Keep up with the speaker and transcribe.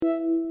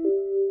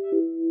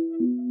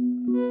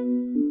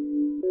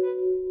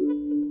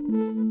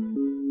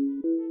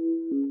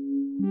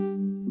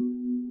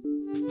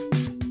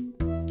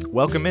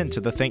Welcome into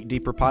the Think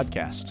Deeper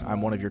podcast.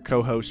 I'm one of your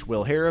co-hosts,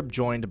 Will Harrop,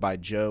 joined by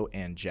Joe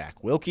and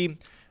Jack Wilkie.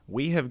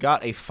 We have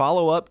got a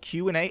follow-up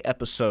Q&A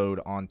episode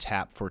on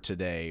tap for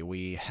today.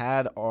 We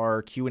had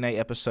our Q&A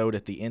episode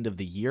at the end of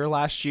the year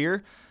last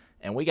year,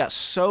 and we got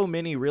so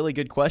many really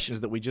good questions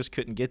that we just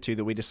couldn't get to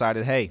that we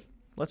decided, hey,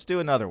 let's do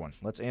another one.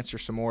 Let's answer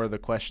some more of the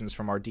questions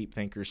from our deep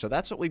thinkers. So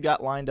that's what we've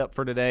got lined up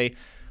for today.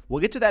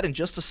 We'll get to that in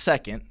just a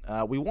second.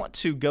 We want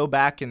to go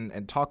back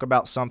and talk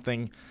about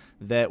something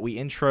that we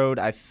introed,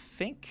 I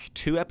think,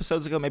 2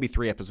 episodes ago, maybe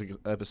 3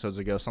 episodes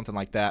ago, something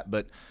like that.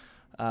 But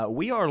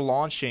we are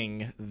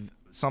launching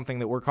something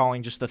that we're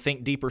calling just the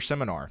Think Deeper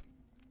Seminar.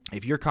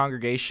 If your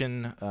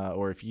congregation,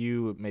 or if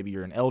maybe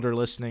you're an elder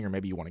listening, or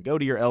maybe you want to go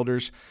to your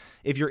elders,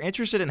 if you're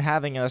interested in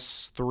having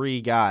us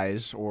 3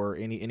 guys, or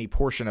any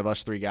portion of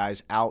us 3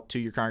 guys, out to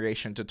your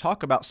congregation to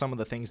talk about some of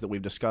the things that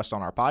we've discussed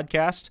on our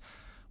podcast,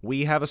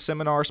 we have a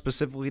seminar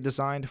specifically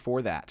designed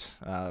for that.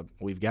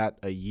 We've got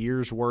a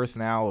year's worth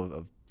now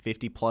of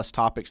 50-plus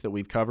topics that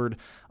we've covered,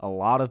 a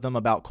lot of them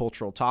about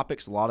cultural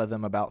topics, a lot of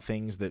them about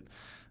things that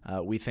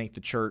we think the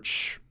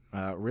church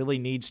really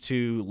needs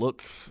to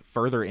look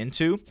further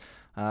into.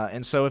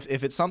 And so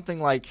if it's something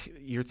like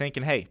you're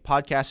thinking, hey,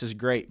 podcast is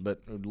great, but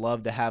would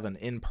love to have an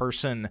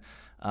in-person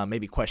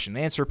maybe question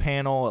and answer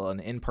panel, an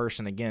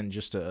in-person, again,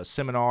 just a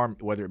seminar,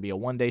 whether it be a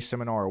one-day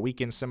seminar or a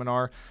weekend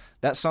seminar,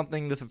 that's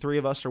something that the 3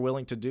 of us are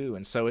willing to do.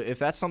 And so if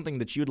that's something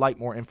that you'd like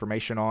more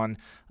information on,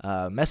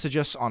 message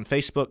us on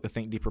Facebook, the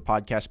Think Deeper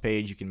podcast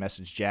page. You can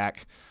message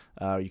Jack.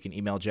 You can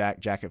email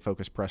Jack at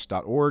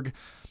focuspress.org.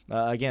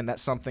 Again,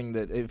 that's something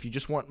that if you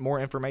just want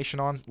more information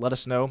on, let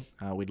us know.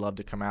 We'd love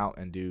to come out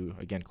and do,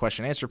 again,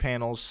 question and answer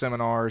panels,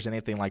 seminars,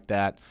 anything like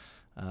that.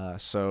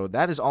 So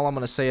that is all I'm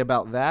going to say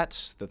about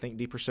that, the Think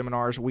Deeper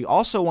seminars. We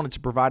also wanted to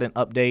provide an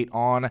update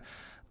on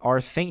our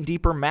Think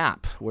Deeper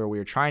map, where we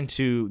are trying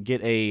to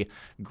get a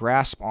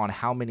grasp on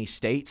how many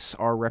states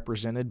are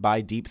represented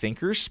by deep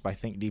thinkers, by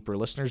Think Deeper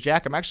listeners.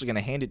 Jack, I'm actually going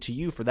to hand it to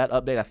you for that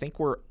update. I think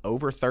we're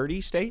over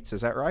 30 states. Is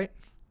that right?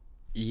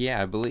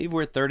 Yeah, I believe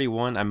we're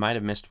 31. I might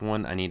have missed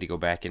one. I need to go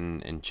back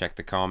and check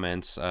the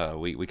comments.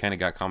 We kind of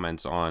got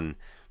comments on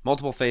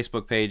multiple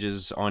Facebook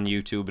pages, on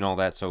YouTube and all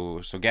that,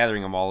 so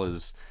gathering them all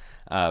is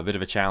a bit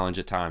of a challenge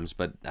at times,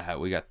 but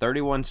we got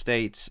 31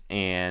 states,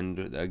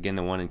 and again,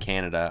 the one in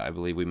Canada, I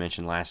believe we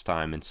mentioned last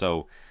time, and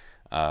so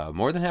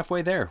more than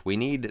halfway there. We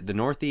need the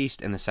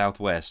Northeast and the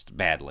Southwest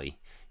badly.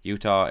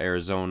 Utah,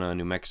 Arizona,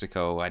 New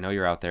Mexico, I know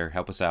you're out there,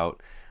 help us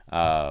out.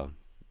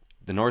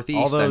 The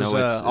Northeast,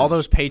 all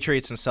those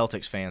Patriots and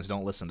Celtics fans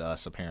don't listen to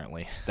us,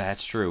 apparently.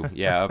 That's true,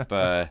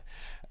 yeah,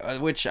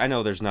 which I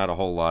know there's not a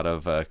whole lot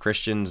of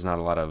Christians, not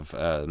a lot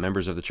of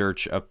members of the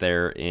church up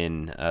there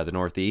in the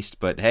Northeast.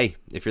 But hey,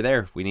 if you're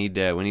there, we need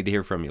to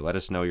hear from you. Let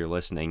us know you're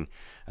listening.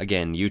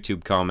 Again,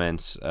 YouTube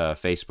comments,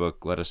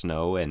 Facebook, let us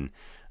know. And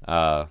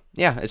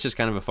yeah, it's just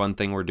kind of a fun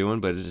thing we're doing.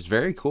 But it's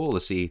very cool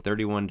to see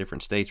 31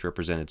 different states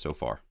represented so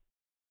far.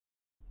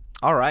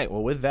 All right.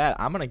 Well, with that,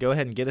 I'm going to go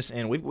ahead and get us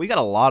in. We got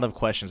a lot of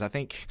questions. I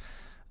think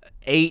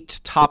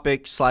 8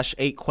 topics /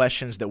 8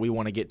 questions that we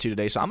want to get to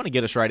today. So I'm going to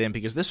get us right in,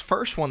 because this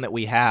first one that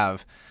we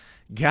have,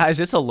 guys,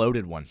 it's a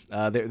loaded one.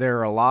 There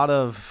are a lot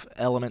of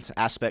elements,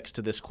 aspects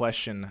to this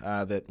question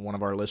that one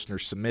of our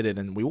listeners submitted,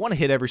 and we want to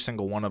hit every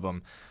single one of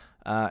them.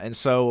 And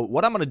so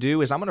what I'm going to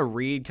do is I'm going to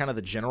read kind of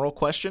the general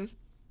question,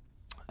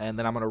 and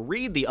then I'm going to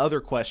read the other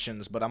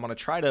questions, but we're going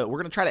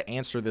to try to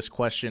answer this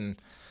question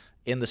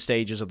in the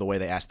stages of the way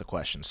they ask the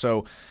question.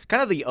 So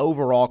kind of the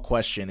overall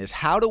question is,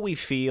 how do we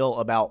feel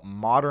about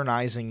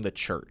modernizing the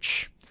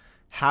church?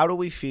 How do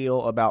we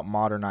feel about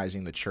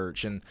modernizing the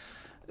church? And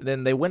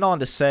then they went on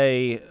to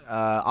say,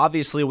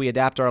 obviously we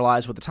adapt our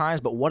lives with the times,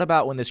 but what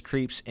about when this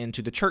creeps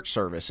into the church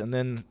service? And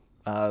then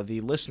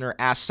the listener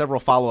asked several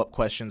follow-up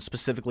questions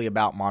specifically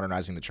about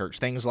modernizing the church.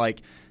 Things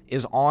like,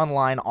 is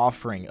online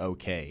offering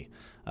okay?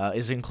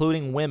 Is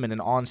including women in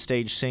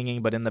on-stage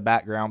singing but in the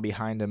background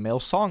behind a male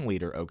song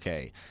leader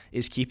okay?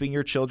 Is keeping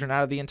your children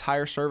out of the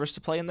entire service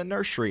to play in the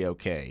nursery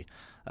okay?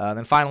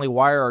 Then finally,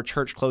 why are our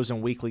church clothes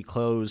and weekly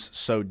clothes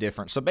so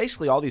different? So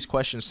basically all these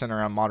questions center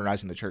around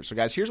modernizing the church. So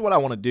guys, here's what I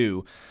want to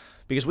do,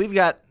 because we've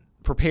got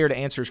prepared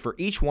answers for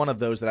each one of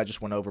those that I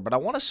just went over, but I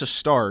want us to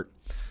start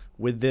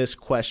with this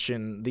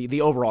question,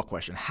 the overall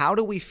question. How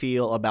do we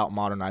feel about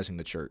modernizing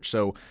the church?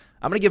 So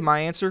I'm going to give my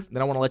answer, then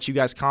I want to let you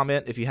guys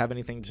comment if you have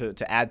anything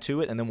to add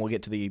to it, and then we'll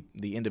get to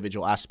the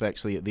individual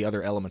aspects, the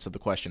other elements of the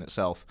question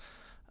itself.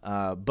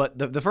 But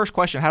the first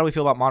question, how do we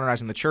feel about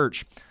modernizing the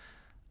church?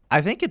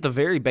 I think at the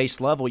very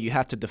base level, you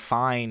have to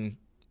define,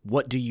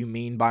 what do you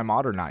mean by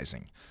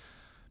modernizing?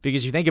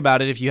 Because you think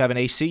about it, if you have an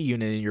AC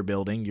unit in your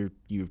building,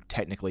 you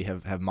technically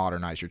have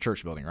modernized your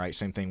church building, right?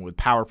 Same thing with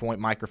PowerPoint,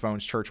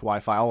 microphones, church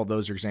Wi-Fi, all of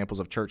those are examples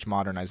of church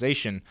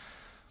modernization.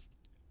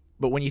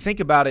 But when you think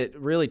about it,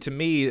 really, to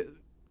me,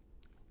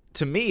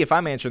 if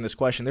I'm answering this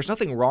question, there's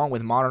nothing wrong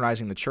with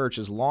modernizing the church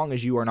as long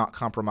as you are not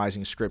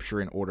compromising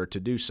Scripture in order to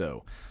do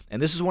so. And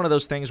this is one of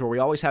those things where we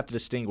always have to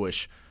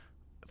distinguish,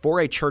 for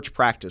a church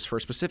practice, for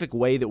a specific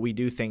way that we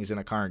do things in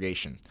a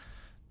congregation,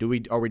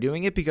 are we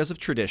doing it because of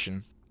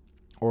tradition,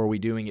 or are we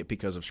doing it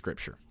because of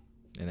Scripture?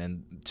 And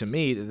then to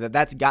me,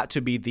 that's got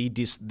to be the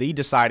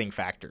deciding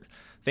factor.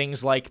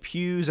 Things like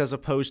pews as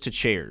opposed to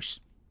chairs.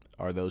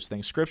 Are those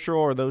things scriptural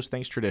or are those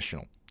things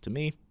traditional? To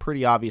me,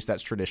 pretty obvious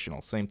that's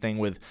traditional. Same thing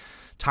with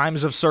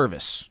times of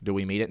service. Do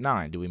we meet at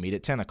 9? Do we meet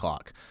at 10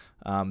 o'clock?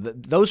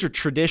 Those are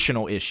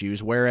traditional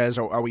issues, whereas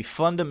are we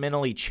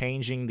fundamentally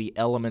changing the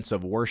elements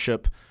of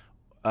worship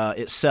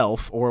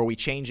itself, or are we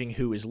changing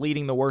who is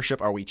leading the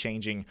worship? Are we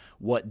changing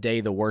what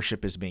day the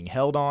worship is being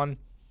held on?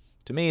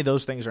 To me,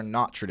 those things are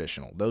not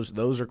traditional.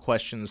 Those are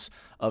questions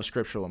of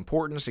scriptural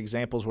importance,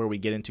 examples where we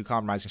get into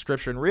compromising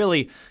Scripture. And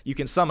really, you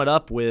can sum it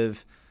up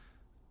with,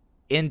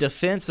 in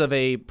defense of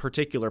a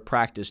particular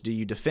practice, do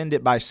you defend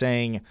it by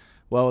saying,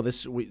 well,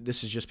 this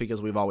is just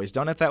because we've always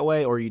done it that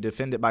way, or you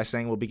defend it by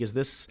saying, well, because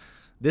this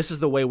is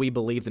the way we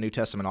believe the New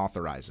Testament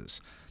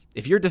authorizes?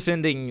 If you're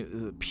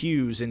defending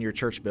pews in your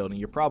church building,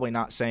 you're probably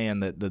not saying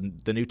that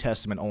the New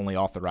Testament only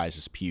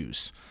authorizes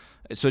pews.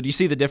 So do you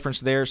see the difference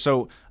there?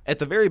 So at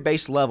the very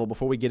base level,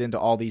 before we get into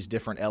all these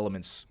different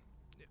elements,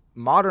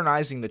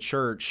 modernizing the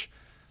church,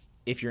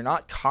 if you're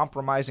not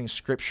compromising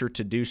Scripture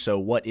to do so,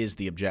 what is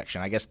the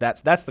objection? I guess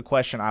that's the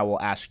question I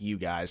will ask you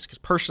guys, because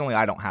personally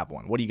I don't have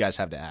one. What do you guys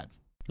have to add?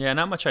 Yeah,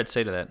 not much I'd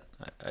say to that.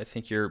 I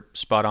think you're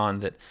spot on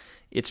that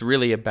it's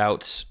really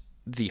about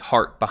the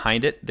heart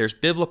behind it. There's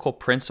biblical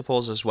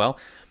principles as well.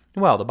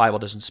 Well, the Bible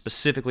doesn't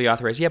specifically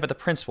authorize, but the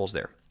principle's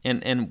there.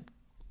 And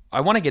I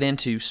want to get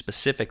into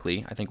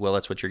specifically, I think, Will,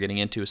 that's what you're getting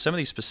into, is some of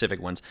these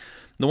specific ones.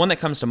 The one that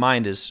comes to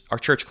mind is our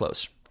church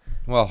clothes.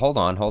 Well, hold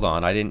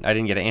on. I didn't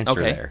get an answer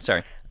there.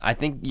 Sorry. I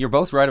think you're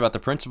both right about the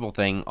principle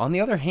thing. On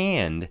the other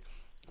hand,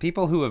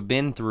 people who have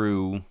been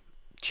through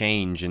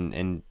change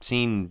and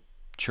seen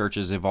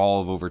churches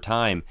evolve over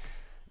time,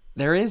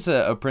 there is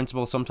a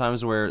principle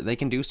sometimes where they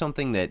can do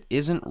something that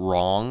isn't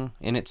wrong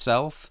in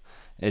itself.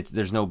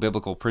 There's no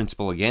biblical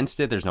principle against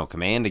it. There's no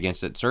command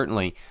against it,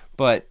 certainly.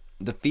 But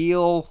the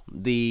feel,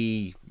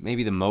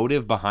 maybe the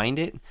motive behind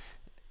it.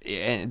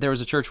 And there was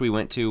a church we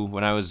went to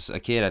when I was a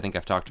kid, I think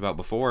I've talked about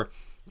before,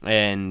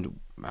 and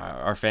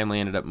our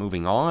family ended up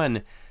moving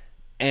on.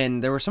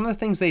 And there were some of the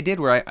things they did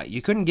where you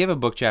couldn't give a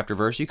book, chapter,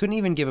 verse. You couldn't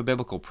even give a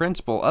biblical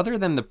principle other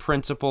than the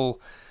principle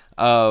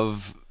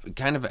of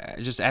kind of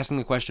just asking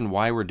the question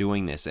why we're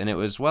doing this. And it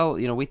was, well,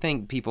 we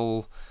think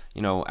people,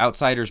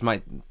 outsiders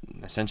might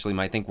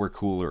think we're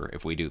cooler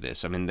if we do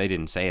this. I mean, they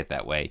didn't say it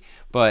that way,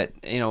 but,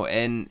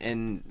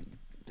 and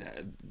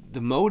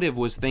the motive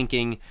was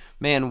thinking,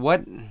 man,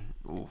 what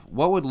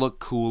would look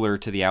cooler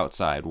to the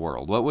outside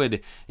world? What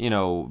would,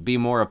 be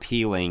more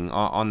appealing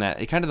on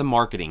that, kind of the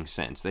marketing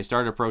sense. They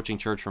started approaching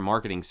church from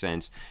marketing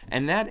sense,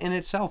 and that in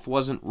itself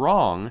wasn't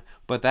wrong,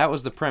 but that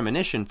was the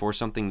premonition for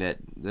something that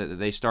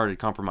they started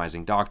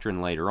compromising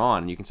doctrine later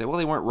on. And you can say, well,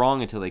 they weren't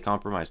wrong until they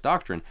compromised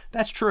doctrine.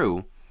 That's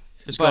true.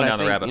 It's going down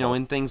the rabbit hole.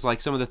 In things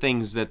like some of the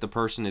things that the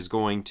person is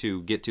going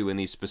to get to in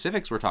these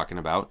specifics we're talking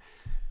about.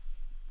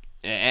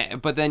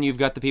 But then you've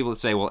got the people that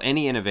say, well,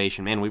 any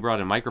innovation, man, we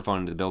brought a microphone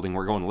into the building,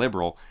 we're going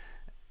liberal.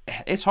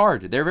 It's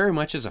hard. There very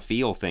much is a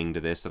feel thing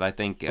to this that I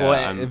think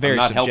I'm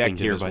not helping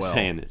here by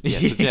saying it. Yeah,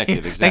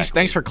 subjective, exactly.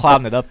 Thanks for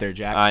clouding it up there,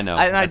 Jack. I know.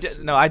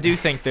 I do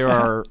think there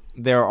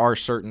are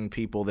certain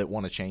people that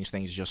want to change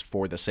things just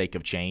for the sake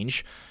of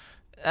change.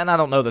 And I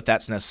don't know that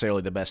that's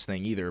necessarily the best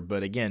thing either.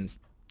 But again,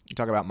 you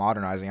talk about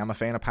modernizing. I'm a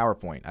fan of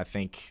PowerPoint. I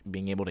think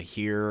being able to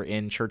hear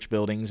in church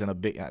buildings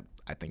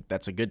I think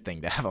that's a good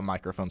thing to have a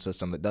microphone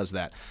system that does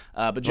that.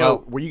 But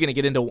Joe, were you going to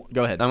get into?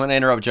 Go ahead. I'm going to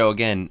interrupt Joe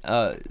again.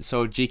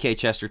 So G.K.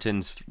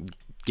 Chesterton's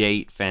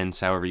gate, fence,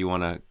 however you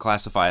want to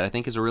classify it, I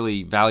think is a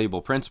really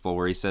valuable principle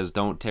where he says,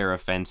 don't tear a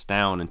fence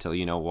down until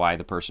you know why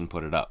the person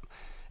put it up.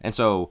 And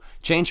so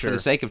change for the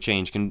sake of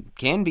change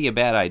can be a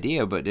bad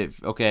idea, but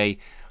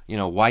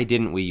why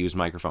didn't we use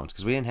microphones?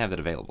 Because we didn't have that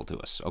available to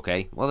us.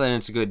 Okay, well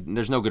then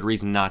there's no good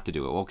reason not to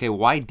do it. Okay,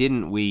 why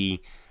didn't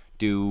we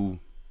do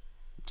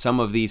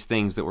some of these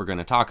things that we're going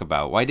to talk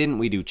about? Why didn't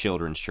we do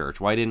children's church?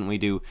 Why didn't we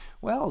do,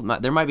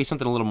 there might be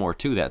something a little more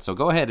to that. So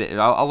go ahead,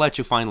 I'll let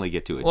you finally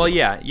get to it. Well,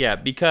 yeah,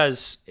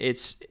 because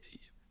it's,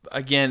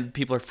 again,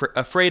 people are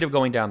afraid of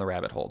going down the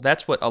rabbit hole.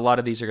 That's what a lot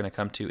of these are going to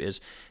come to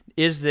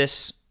is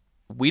this,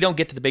 we don't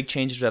get to the big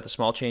changes without the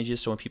small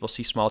changes, so when people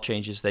see small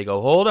changes, they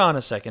go, hold on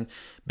a second,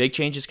 big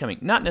change is coming.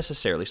 Not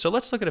necessarily. So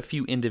let's look at a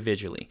few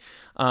individually.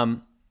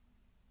 The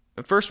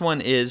first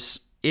one is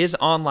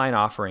online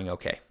offering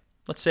okay?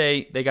 Let's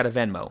say they got a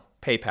Venmo,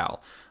 PayPal,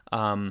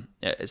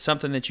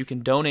 something that you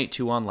can donate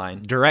to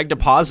online. Direct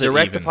deposit.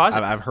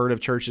 Deposit. I've heard of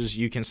churches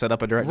you can set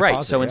up a direct deposit.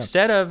 Right. So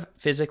instead of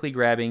physically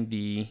grabbing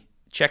the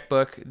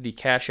checkbook, the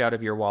cash out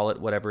of your wallet,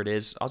 whatever it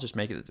is, I'll just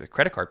make it a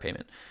credit card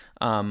payment.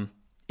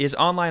 Is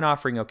online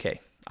offering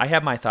okay? I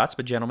have my thoughts,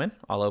 but gentlemen,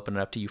 I'll open it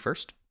up to you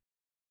first.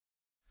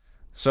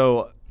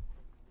 So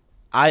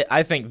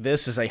I think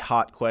this is a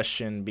hot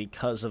question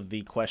because of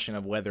the question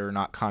of whether or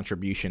not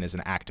contribution is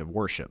an act of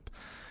worship.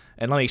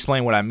 And let me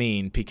explain what I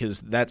mean,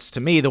 because that's, to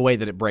me, the way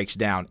that it breaks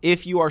down.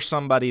 If you are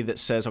somebody that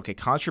says, okay,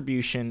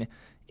 contribution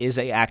is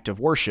an act of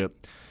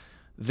worship,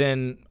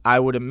 then I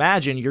would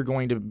imagine you're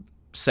going to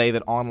say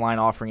that online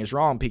offering is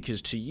wrong,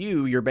 because to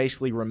you, you're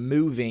basically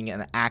removing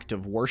an act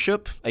of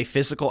worship, a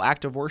physical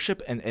act of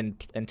worship,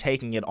 and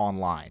taking it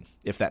online,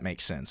 if that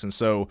makes sense. And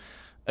so,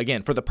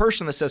 again, for the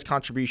person that says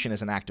contribution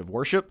is an act of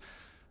worship,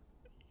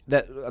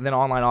 then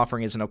online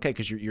offering isn't okay,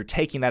 because you're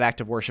taking that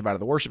act of worship out of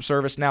the worship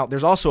service. Now,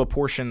 there's also a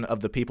portion of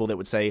the people that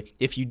would say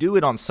if you do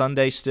it on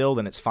Sunday still,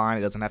 then it's fine.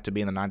 It doesn't have to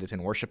be in the 9 to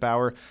 10 worship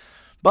hour.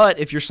 But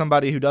if you're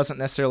somebody who doesn't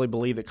necessarily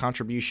believe that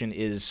contribution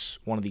is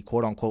one of the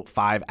quote-unquote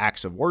 5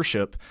 acts of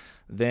worship,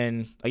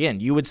 then, again,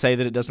 you would say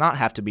that it does not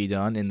have to be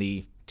done in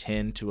the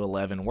 10 to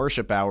 11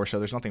 worship hour, so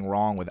there's nothing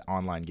wrong with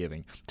online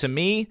giving. To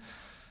me,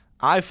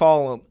 I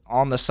fall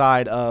on the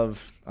side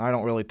of I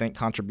don't really think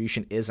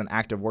contribution is an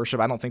act of worship.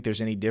 I don't think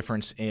there's any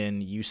difference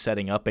in you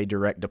setting up a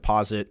direct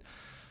deposit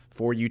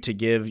for you to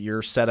give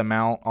your set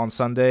amount on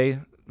Sunday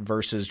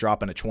versus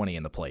dropping a 20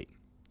 in the plate.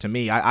 To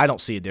me, I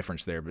don't see a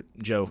difference there. But,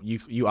 Joe,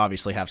 you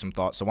obviously have some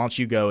thoughts, so why don't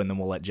you go, and then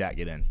we'll let Jack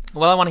get in.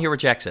 Well, I want to hear what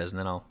Jack says, and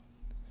then I'll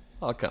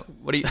come.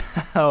 What do you?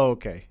 Oh,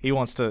 okay. He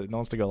wants to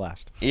go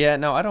last. Yeah,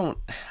 no, I don't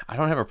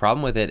have a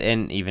problem with it,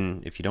 and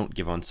even if you don't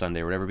give on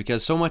Sunday or whatever,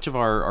 because so much of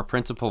our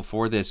principle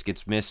for this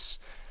gets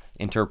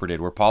misinterpreted,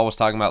 where Paul was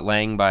talking about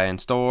laying by in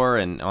store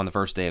and on the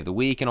first day of the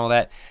week and all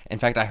that. In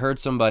fact, I heard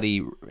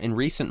somebody in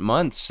recent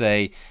months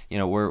say,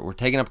 we're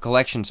taking up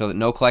collection so that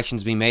no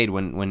collections be made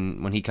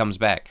when he comes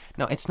back.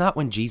 No, it's not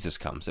when Jesus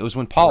comes. It was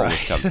when Paul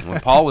was coming. When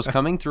Paul was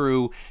coming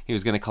through, he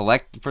was going to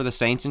collect for the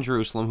saints in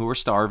Jerusalem who were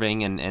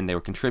starving, and they were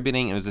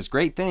contributing. It was this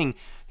great thing.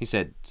 He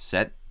said,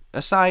 set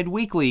aside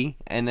weekly,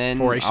 and then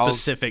for a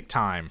specific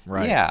time,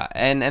 right? Yeah,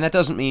 and that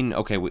doesn't mean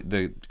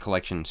the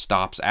collection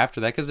stops after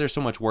that, because there's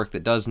so much work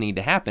that does need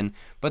to happen,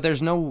 but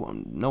there's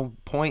no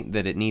point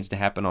that it needs to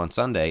happen on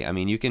Sunday. I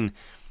mean, you can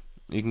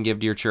give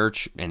to your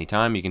church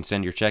anytime. You can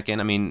send your check in.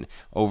 I mean,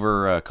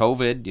 over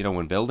COVID,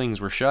 when buildings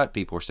were shut,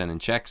 people were sending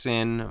checks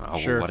in.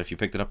 Sure. What if you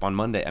picked it up on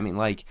Monday? I mean,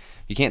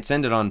 you can't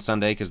send it on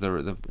Sunday because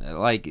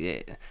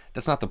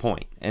that's not the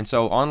point. And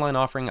so online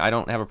offering, I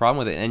don't have a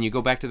problem with it. And you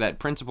go back to that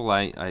principle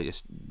I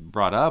just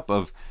brought up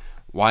of,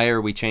 why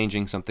are we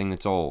changing something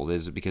that's old?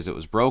 Is it because it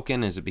was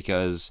broken? Is it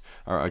because,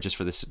 or just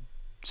for the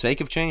sake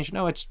of change?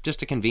 No, it's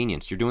just a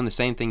convenience. You're doing the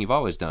same thing you've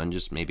always done,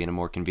 just maybe in a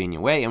more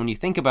convenient way. And when you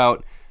think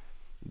about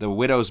the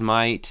widow's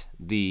mite,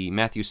 the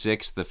Matthew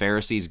 6, the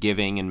Pharisees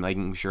giving and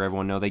making sure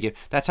everyone know they give.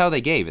 That's how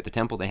they gave. At the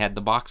temple, they had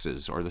the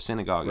boxes, or the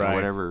synagogue,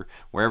 right, or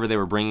wherever they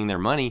were bringing their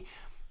money.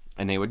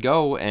 And they would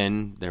go,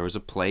 and there was a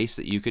place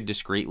that you could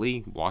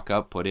discreetly walk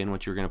up, put in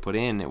what you were going to put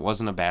in. It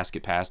wasn't a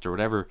basket passed or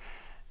whatever.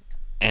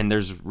 And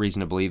there's reason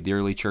to believe the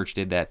early church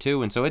did that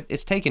too. And so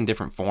it's taken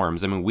different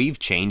forms. I mean, we've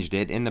changed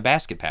it in the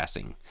basket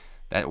passing.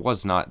 That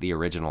was not the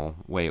original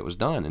way it was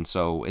done. And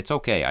so it's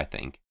okay, I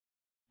think.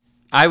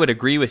 I would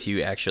agree with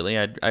you, actually.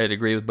 I'd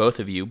agree with both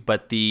of you.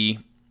 But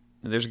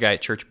there's a guy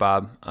at church,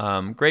 Bob,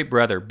 great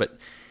brother, but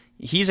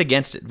he's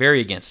against it,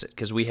 very against it,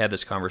 because we had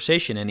this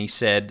conversation, and he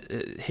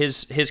said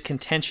his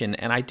contention,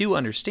 and I do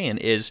understand,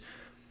 is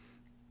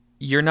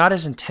you're not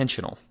as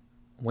intentional.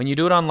 When you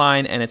do it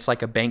online and it's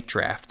like a bank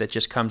draft that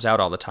just comes out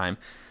all the time,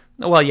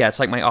 well, yeah, it's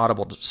like my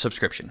Audible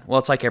subscription. Well,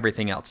 it's like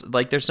everything else.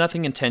 Like, there's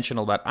nothing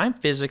intentional about I'm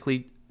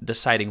physically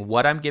deciding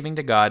what I'm giving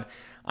to God.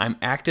 I'm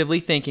actively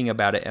thinking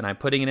about it, and I'm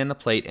putting it in the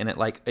plate, and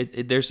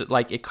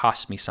it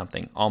costs me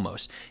something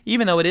almost.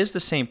 Even though it is the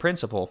same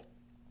principle,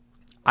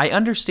 I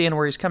understand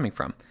where he's coming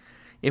from.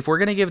 If we're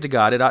going to give to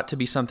God, it ought to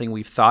be something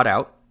we've thought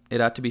out.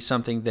 It ought to be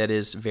something that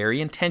is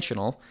very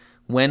intentional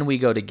when we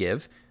go to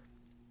give.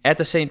 At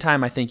the same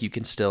time, I think you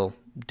can still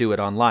do it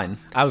online.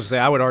 I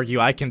would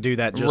argue I can do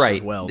that just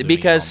as well,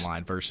 because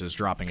online versus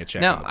dropping a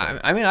check. Now,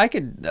 I mean, I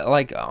could,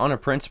 on a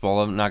principle,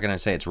 I'm not going to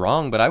say it's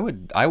wrong, but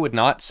I would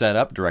not set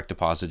up direct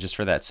deposit just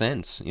for that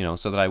sense,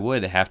 so that I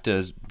would have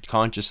to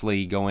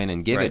consciously go in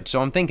and give it.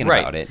 So I'm thinking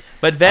about it.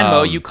 But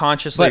Venmo, you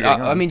consciously. But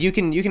I mean, you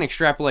can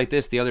extrapolate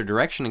this the other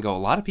direction and go, a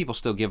lot of people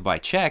still give by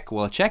check.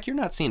 Well, a check, you're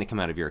not seeing it come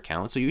out of your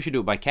account, so you should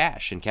do it by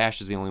cash, and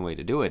cash is the only way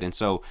to do it. And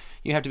so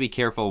you have to be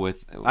careful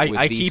with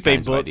I these keep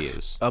kinds of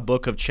ideas. a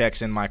book of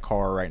checks in my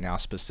car right now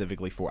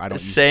specifically for. I don't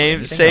same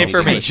use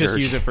for me. Just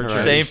use it for church.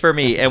 Same for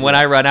me. And when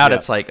I run out,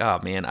 it's like,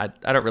 oh man, I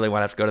don't really want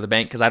to have to go to the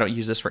bank because I don't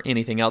use this for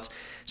anything else.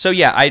 So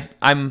yeah,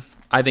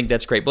 I think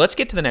that's great. But let's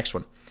get to the next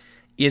one.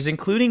 Is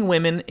including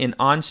women in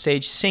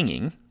onstage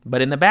singing,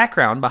 but in the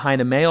background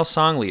behind a male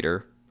song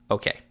leader,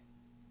 okay?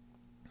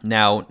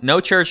 Now,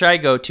 no church I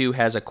go to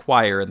has a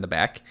choir in the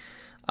back.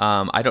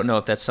 I don't know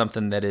if that's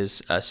something that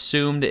is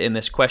assumed in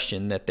this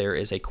question, that there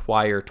is a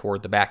choir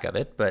toward the back of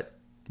it. But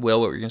Will,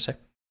 what were you going to say?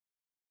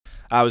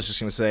 I was just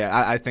going to say,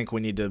 I think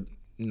we need to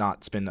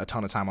not spend a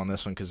ton of time on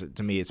this one, because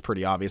to me it's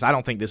pretty obvious. I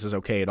don't think this is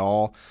okay at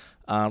all.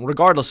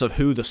 Regardless of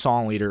who the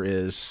song leader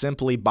is,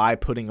 simply by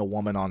putting a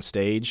woman on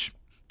stage,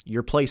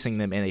 you're placing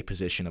them in a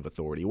position of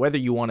authority. Whether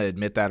you want to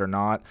admit that or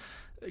not,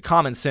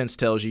 common sense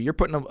tells you you're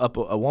putting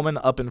a woman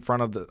up in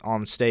front of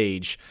on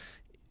stage.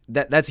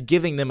 That's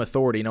giving them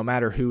authority, no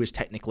matter who is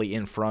technically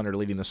in front or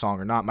leading the song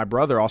or not. My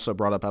brother also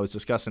brought up, I was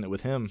discussing it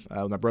with him,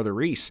 my brother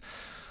Reese.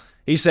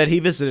 He said he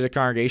visited a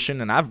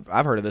congregation, and I've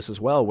heard of this as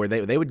well, where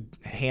they would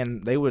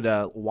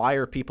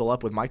wire people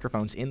up with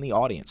microphones in the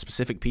audience,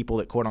 specific people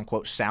that quote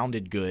unquote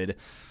sounded good,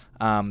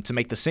 to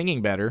make the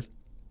singing better.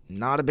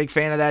 Not a big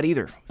fan of that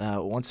either.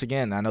 Once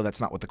again, I know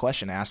that's not what the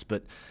question asked,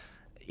 but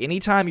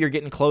anytime you're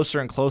getting closer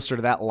and closer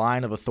to that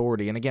line of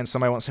authority, and again,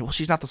 somebody won't say, well,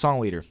 she's not the song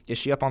leader. Is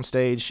she up on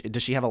stage?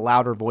 Does she have a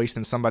louder voice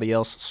than somebody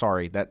else?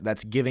 Sorry,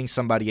 that's giving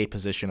somebody a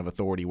position of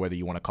authority, whether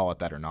you want to call it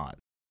that or not.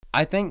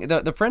 I think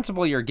the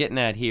principle you're getting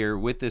at here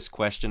with this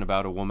question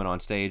about a woman on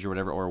stage or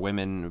whatever, or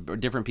women, or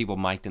different people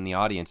mic'd in the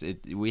audience,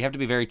 we have to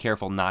be very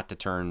careful not to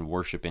turn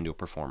worship into a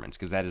performance,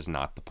 because that is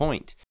not the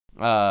point.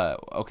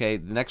 Okay,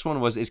 the next one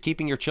was, is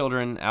keeping your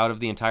children out of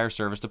the entire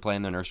service to play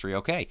in the nursery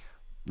okay?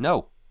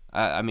 No.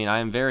 I mean, I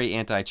am very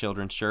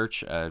anti-children's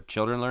church.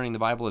 Children learning the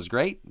Bible is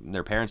great.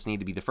 Their parents need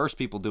to be the first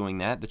people doing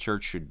that. The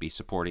church should be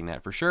supporting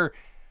that for sure.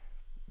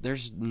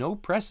 There's no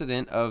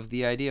precedent of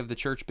the idea of the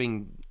church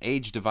being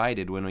age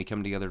divided when we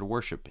come together to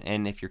worship.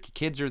 And if your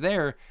kids are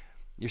there,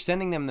 you're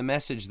sending them the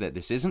message that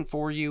this isn't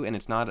for you, and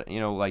it's not,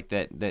 like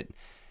that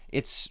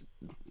it's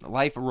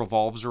life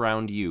revolves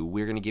around you.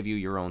 We're going to give you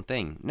your own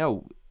thing.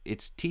 No,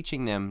 it's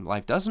teaching them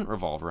life doesn't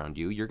revolve around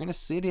you. You're going to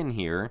sit in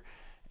here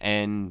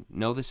and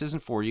no, this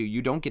isn't for you.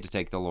 You don't get to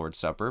take the Lord's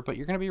Supper, but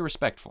you're going to be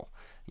respectful.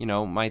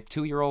 My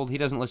 2-year-old, he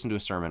doesn't listen to a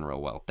sermon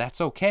real well.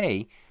 That's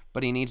okay.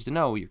 But he needs to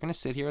know you're going to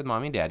sit here with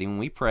mommy and daddy. When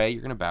we pray,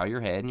 you're going to bow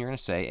your head and you're going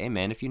to say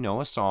amen. If you know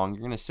a song,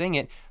 you're going to sing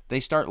it. They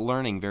start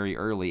learning very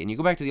early. And you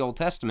go back to the Old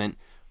Testament,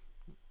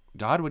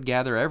 God would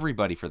gather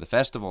everybody for the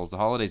festivals, the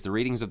holidays, the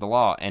readings of the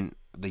law, and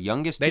the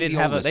youngest they didn't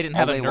have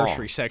a nursery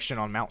long. Section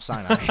on Mount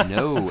Sinai.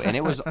 No, and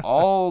it was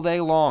all day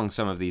long,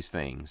 some of these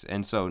things.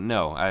 And so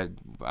no, I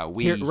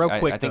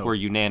think we're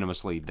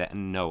unanimously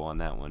no on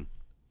that one.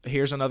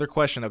 Here's another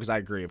question, though, because I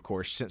agree, of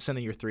course.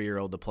 Sending your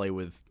 3-year-old to play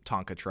with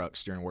Tonka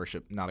trucks during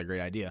worship, not a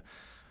great idea.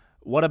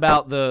 What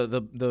about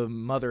the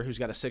mother who's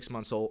got a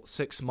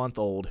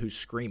 6-month-old who's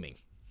screaming?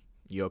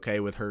 You okay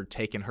with her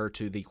taking her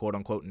to the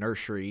quote-unquote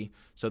nursery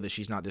so that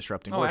she's not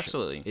disrupting worship?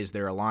 Absolutely. Is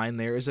there a line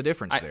there? Is a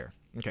difference there?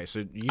 Okay, so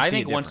you see I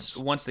think a difference.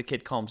 once the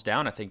kid calms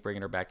down, I think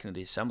bringing her back into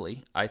the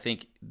assembly. I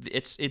think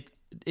it.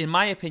 In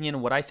my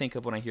opinion, what I think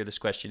of when I hear this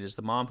question is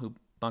the mom who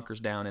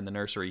bunkers down in the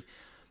nursery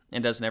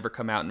and doesn't ever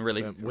come out and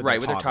really with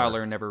their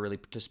toddler and never really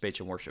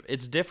participates in worship.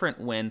 It's different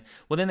when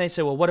then they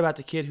say, well, what about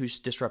the kid who's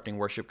disrupting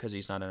worship because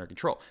he's not under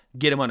control?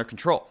 Get him under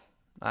control.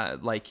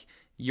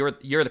 You're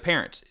the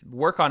parent.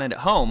 Work on it at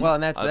home. Well,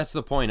 and that's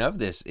the point of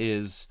this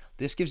is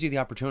this gives you the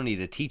opportunity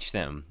to teach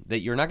them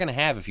that you're not going to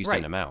have if you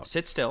send them out.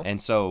 Sit still. And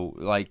so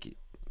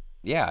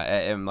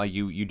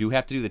you do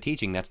have to do the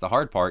teaching. That's the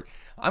hard part.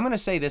 I'm going to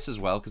say this as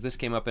well because this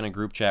came up in a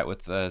group chat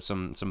with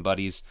some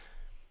buddies.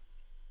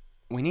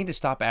 We need to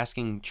stop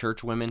asking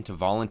church women to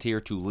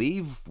volunteer to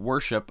leave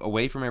worship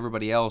away from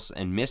everybody else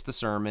and miss the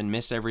sermon,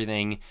 miss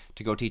everything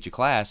to go teach a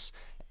class,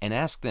 and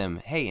ask them,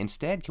 hey,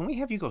 instead, can we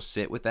have you go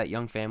sit with that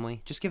young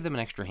family? Just give them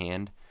an extra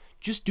hand.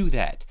 Just do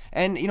that.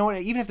 And you know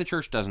what? Even if the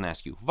church doesn't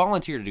ask you,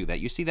 volunteer to do that.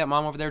 You see that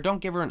mom over there? Don't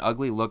give her an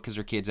ugly look because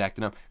her kid's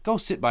acting up. Go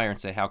sit by her and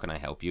say, how can I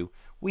help you?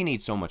 We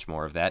need so much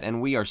more of that.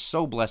 And we are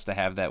so blessed to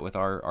have that with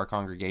our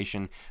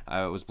congregation.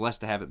 I was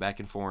blessed to have it back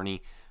in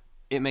Forney.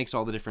 It makes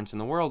all the difference in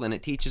the world, and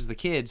it teaches the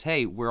kids,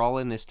 hey, we're all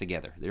in this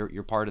together.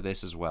 You're part of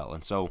this as well.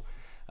 And so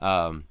we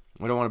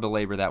don't want to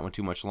belabor that one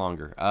too much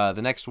longer.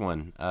 The next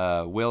one,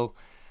 Will,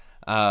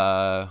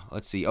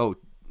 let's see. Oh,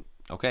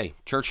 okay.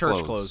 Church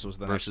clothes was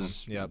the versus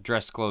next one. Yep.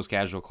 Dress clothes,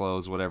 casual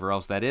clothes, whatever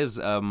else. That is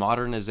a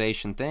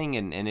modernization thing,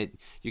 and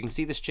you can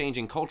see this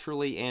changing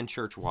culturally and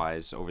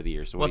church-wise over the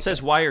years. So it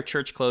says, why are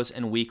church clothes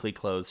and weekly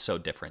clothes so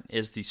different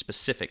is the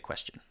specific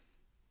question.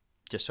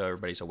 Just so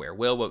everybody's aware.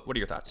 Will, what are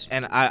your thoughts?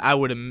 And I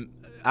would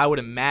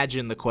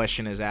imagine the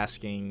question is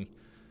asking,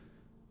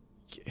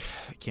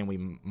 can we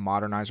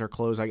modernize our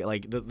clothes?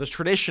 Like the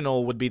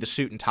traditional would be the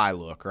suit and tie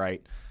look,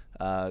 right?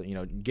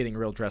 Getting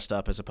real dressed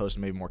up as opposed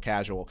to maybe more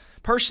casual.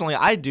 Personally,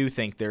 I do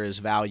think there is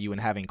value in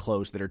having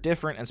clothes that are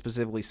different and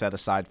specifically set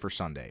aside for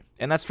Sunday.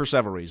 And that's for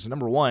several reasons.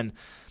 Number one,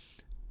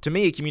 to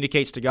me, it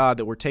communicates to God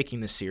that we're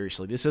taking this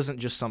seriously. This isn't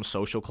just some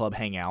social club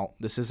hangout.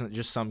 This isn't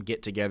just some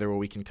get-together where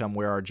we can come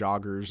wear our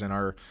joggers and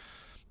our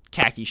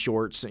khaki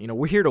shorts.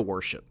 We're here to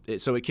worship.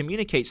 So it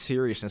communicates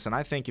seriousness, and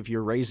I think if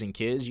you're raising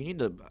kids, you need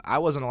to – I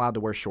wasn't allowed to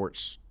wear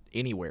shorts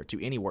anywhere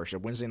to any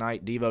worship. Wednesday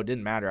night, Devo,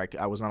 didn't matter.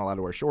 I was not allowed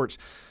to wear shorts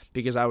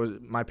because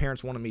my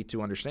parents wanted me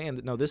to understand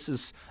that, no, this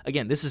is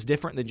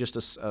different than just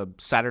a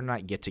Saturday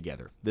night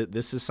get-together.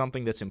 This is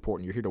something that's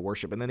important. You're here to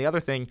worship. And then the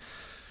other thing,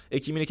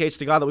 it communicates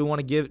to God that we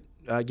want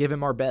to give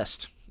him our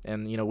best.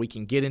 And, we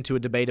can get into a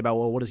debate about,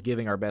 well, what does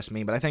giving our best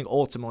mean? But I think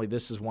ultimately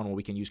this is one where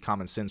we can use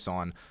common sense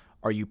on,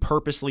 are you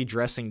purposely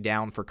dressing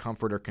down for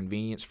comfort or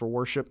convenience for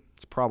worship?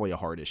 It's probably a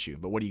hard issue.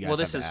 But what do you guys have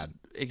to add? Well, this is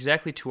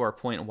exactly to our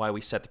point and why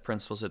we set the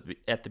principles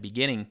at the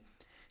beginning.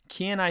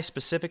 Can I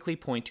specifically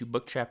point to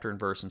book, chapter, and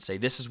verse and say,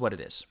 this is what it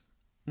is?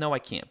 No, I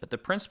can't. But the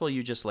principle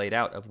you just laid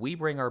out of we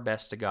bring our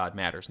best to God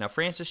matters. Now,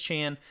 Francis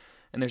Chan,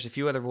 and there's a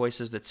few other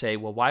voices that say,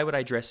 well, why would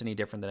I dress any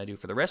different than I do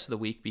for the rest of the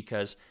week?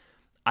 Because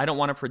I don't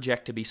want to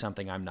project to be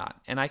something I'm not.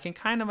 And I can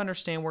kind of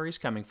understand where he's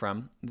coming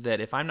from,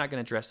 that if I'm not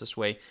going to dress this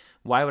way,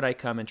 why would I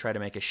come and try to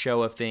make a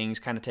show of things,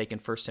 kind of taking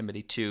 1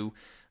 Timothy 2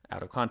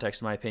 out of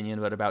context, in my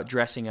opinion, but about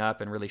dressing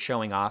up and really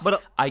showing off.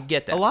 But I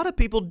get that. A lot of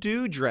people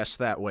do dress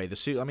that way. The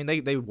suit, I mean,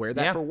 they wear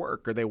that for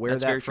work, or they wear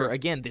that for,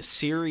 again, the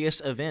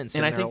serious events.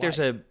 And I think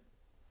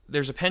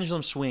there's a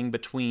pendulum swing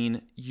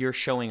between you're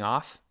showing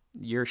off,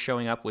 you're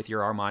showing up with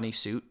your Armani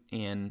suit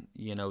and,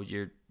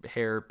 your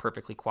hair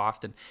perfectly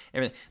coiffed and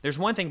everything. There's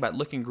one thing about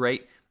looking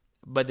great,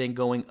 but then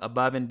going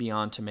above and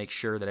beyond to make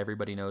sure that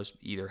everybody knows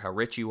either how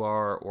rich you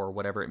are or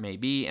whatever it may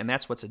be. And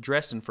that's what's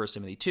addressed in 1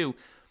 Timothy 2.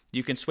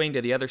 You can swing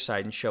to the other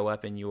side and show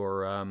up in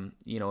your,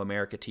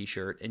 America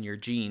t-shirt and your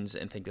jeans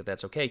and think that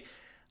that's okay.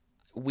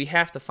 We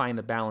have to find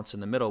the balance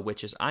in the middle,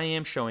 which is I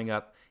am showing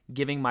up,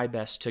 giving my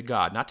best to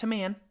God, not to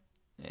man,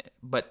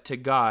 but to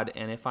God.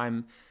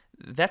 And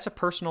that's a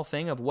personal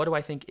thing of what do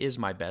I think is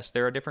my best.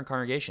 There are different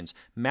congregations.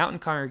 Mountain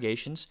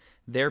congregations,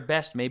 their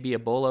best may be a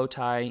bolo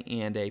tie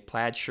and a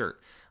plaid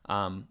shirt.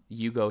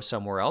 You go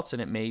somewhere else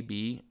and it may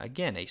be,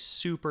 again, a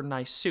super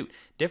nice suit.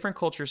 Different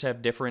cultures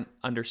have different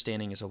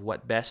understandings of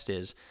what best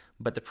is,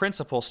 but the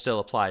principle still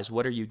applies.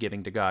 What are you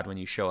giving to God when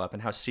you show up,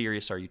 and how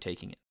serious are you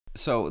taking it?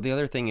 So the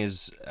other thing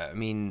is, I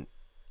mean,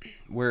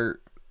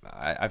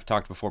 I've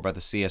talked before about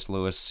the C.S.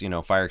 Lewis,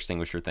 fire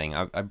extinguisher thing.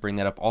 I bring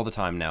that up all the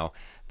time now,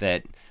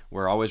 that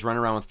we're always running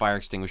around with fire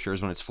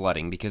extinguishers when it's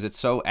flooding because it's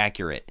so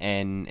accurate,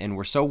 and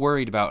we're so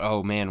worried about,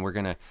 oh man, we're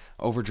going to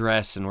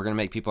overdress and we're going to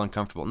make people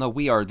uncomfortable. No,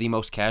 we are the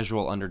most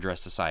casual underdressed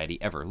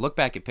society ever. Look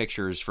back at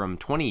pictures from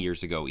 20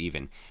 years ago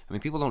even. I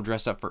mean, people don't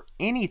dress up for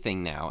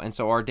anything now, and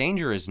so our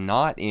danger is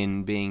not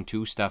in being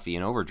too stuffy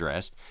and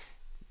overdressed.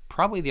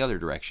 Probably the other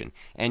direction.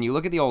 And you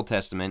look at the Old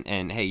Testament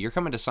and, hey, you're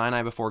coming to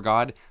Sinai before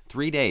God,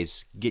 3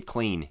 days, get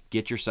clean,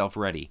 get yourself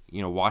ready,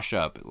 wash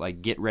up,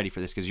 get ready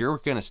for this because you're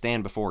going to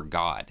stand before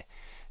God.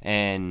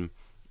 And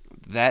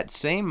that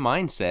same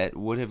mindset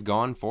would have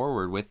gone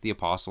forward with the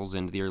apostles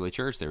into the early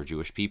church. They were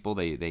Jewish people.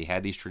 They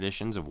had these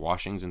traditions of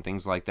washings and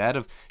things like that,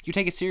 of you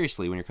take it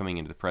seriously when you're coming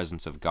into the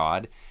presence of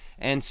God.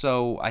 And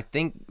so I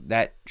think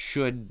that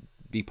should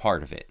be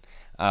part of it.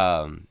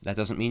 That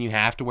doesn't mean you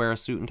have to wear a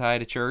suit and tie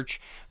to church,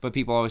 but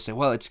people always say,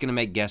 well, it's going to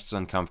make guests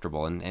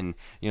uncomfortable, and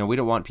we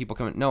don't want people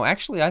coming. No,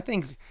 actually, I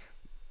think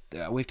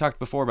we've talked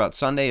before about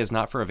Sunday is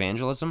not for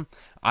evangelism.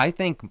 I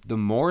think the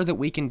more that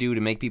we can do to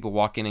make people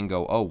walk in and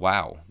go, oh,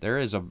 wow, there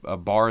is a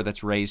bar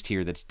that's raised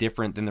here that's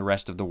different than the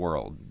rest of the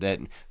world, that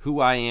who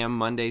I am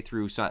Monday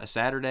through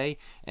Saturday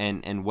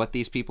and what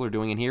these people are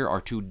doing in here are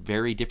two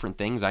very different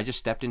things. I just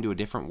stepped into a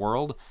different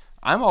world.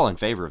 I'm all in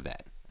favor of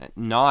that.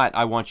 Not,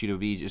 I want you to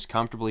be just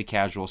comfortably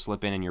casual,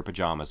 slip in your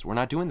pajamas. We're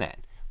not doing that.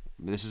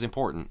 This is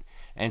important.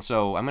 And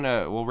so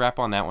we'll wrap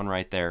on that one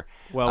right there.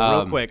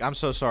 Well, real quick, I'm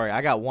so sorry.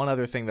 I got one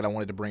other thing that I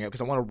wanted to bring up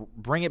because I want to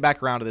bring it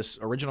back around to this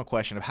original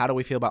question of how do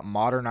we feel about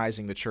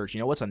modernizing the church? You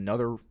know what's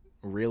another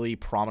really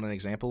prominent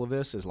example of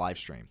this is live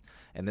stream.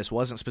 And this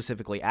wasn't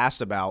specifically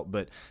asked about,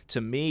 but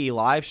to me,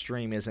 live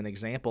stream is an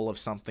example of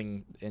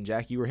something, and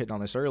Jack, you were hitting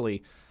on this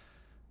early.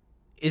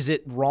 Is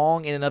it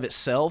wrong in and of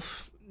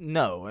itself?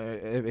 No.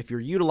 If you're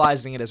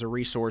utilizing it as a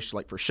resource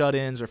like for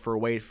shut-ins or for a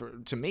way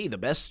to me, the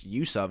best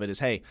use of it is,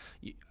 hey,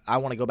 I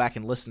want to go back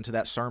and listen to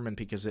that sermon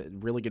because it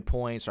really good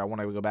points, or I want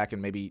to go back and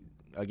maybe,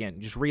 again,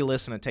 just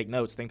re-listen and take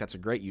notes. I think that's a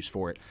great use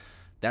for it.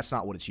 That's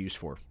not what it's used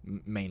for,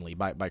 mainly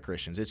by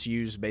Christians. It's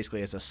used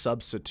basically as a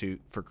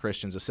substitute for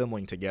Christians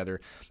assembling together.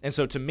 And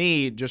so to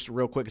me, just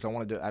real quick,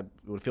 because I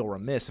would feel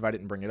remiss if I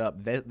didn't bring it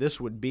up, this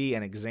would be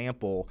an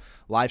example,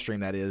 live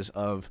stream that is,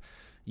 of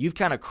you've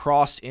kind of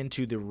crossed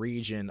into the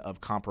region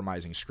of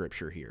compromising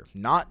Scripture here.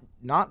 Not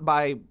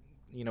by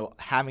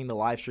having the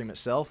live stream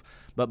itself,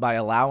 but by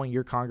allowing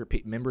your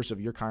members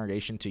of your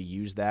congregation to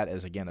use that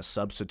as, again, a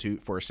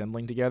substitute for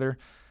assembling together.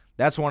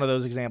 That's one of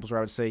those examples where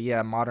I would say,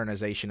 yeah,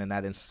 modernization in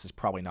that instance is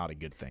probably not a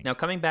good thing. Now,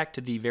 coming back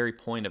to the very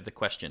point of the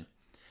question,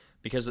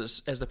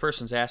 because as the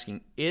person's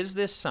asking, is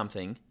this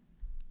something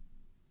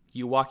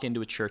you walk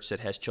into a church that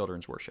has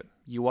children's worship?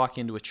 You walk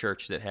into a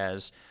church that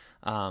has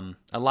a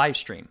live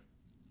stream.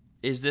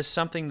 Is this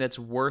something that's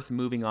worth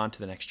moving on to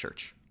the next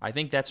church? I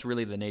think that's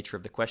really the nature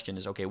of the question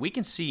is, okay, we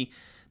can see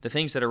the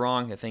things that are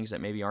wrong, the things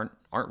that maybe aren't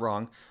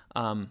wrong.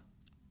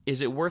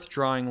 Is it worth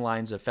drawing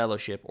lines of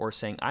fellowship or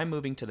saying, I'm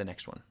moving to the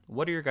next one?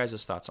 What are your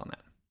guys' thoughts on that?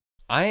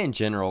 I, in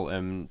general,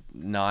 am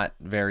not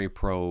very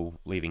pro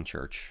leaving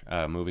church,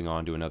 moving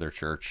on to another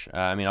church.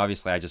 I mean,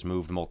 obviously, I just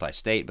moved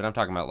multi-state, but I'm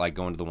talking about like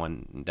going to the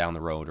one down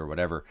the road or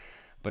whatever.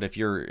 But if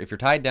you're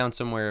tied down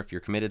somewhere, if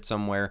you're committed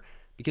somewhere,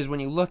 because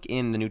when you look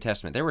in the New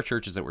Testament, there were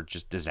churches that were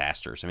just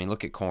disasters. I mean,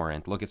 look at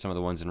Corinth, look at some of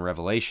the ones in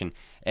Revelation.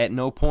 At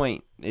no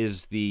point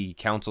is the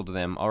counsel to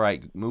them, all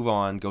right, move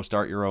on, go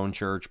start your own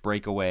church,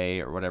 break away,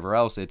 or whatever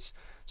else. It's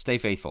stay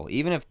faithful.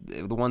 Even if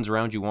the ones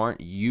around you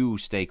aren't, you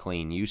stay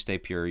clean, you stay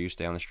pure, you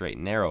stay on the straight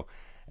and narrow.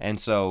 And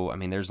so, I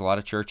mean, there's a lot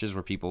of churches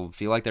where people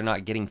feel like they're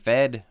not getting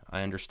fed.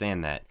 I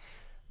understand that.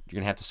 You're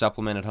going to have to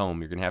supplement at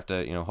home. You're going to have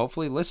to,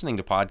 hopefully listening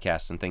to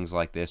podcasts and things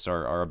like this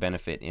are a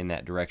benefit in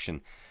that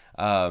direction.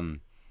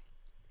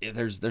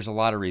 there's a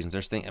lot of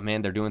reasons.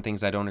 Man, they're doing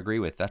things I don't agree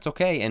with. That's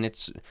okay, and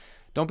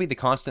don't be the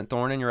constant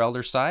thorn in your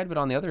elder's side. But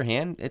on the other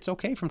hand, it's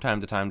okay from time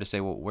to time to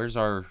say, well, where's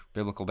our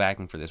biblical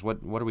backing for this?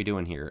 What are we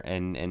doing here?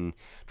 And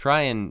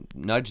try and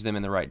nudge them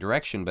in the right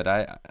direction. But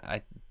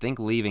I think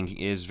leaving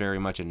is very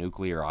much a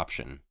nuclear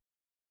option.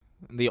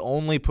 The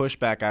only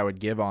pushback I would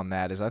give on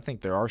that is I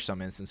think there are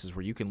some instances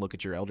where you can look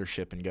at your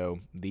eldership and go,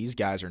 these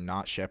guys are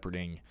not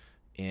shepherding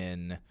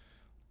in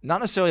not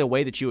necessarily a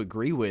way that you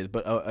agree with,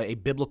 but a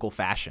biblical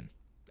fashion.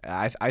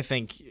 I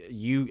think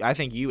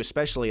you,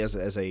 especially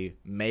as a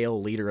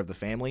male leader of the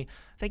family,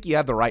 I think you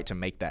have the right to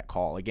make that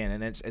call again.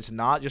 And it's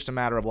not just a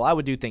matter of, well, I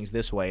would do things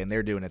this way and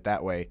they're doing it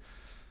that way.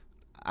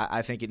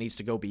 I think it needs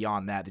to go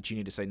beyond that you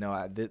need to say,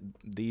 no,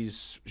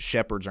 these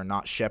shepherds are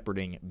not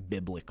shepherding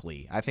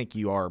biblically. I think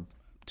you are,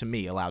 to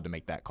me, allowed to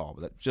make that call,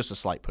 but that's just a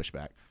slight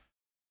pushback.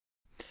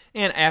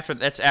 And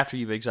after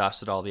you've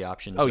exhausted all the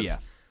options. Oh, yeah.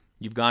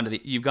 You've gone to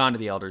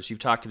the elders, you've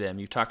talked to them,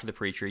 you've talked to the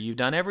preacher, you've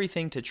done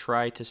everything to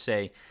try to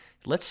say,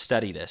 let's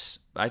study this.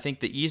 I think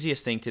the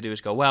easiest thing to do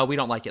is go, well, we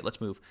don't like it, let's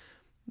move.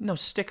 No,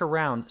 stick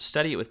around,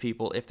 study it with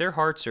people. If their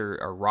hearts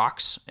are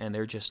rocks and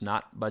they're just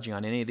not budging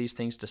on any of these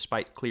things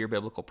despite clear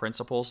biblical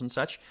principles and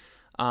such,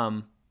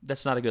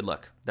 that's not a good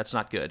look. That's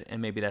not good,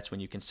 and maybe that's when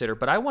you consider.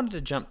 But I wanted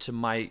to jump to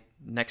my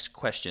next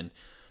question.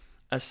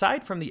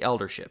 Aside from the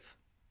eldership,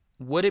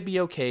 would it be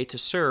okay to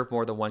serve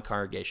more than one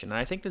congregation? And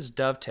I think this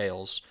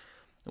dovetails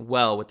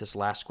well with this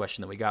last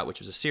question that we got, which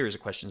was a series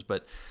of questions,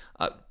 but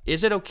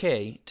is it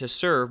okay to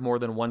serve more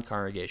than one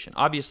congregation?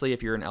 Obviously,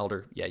 if you're an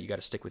elder, yeah, you got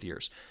to stick with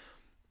yours.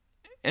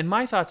 And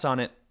my thoughts on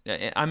it,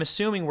 I'm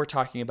assuming we're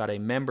talking about a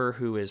member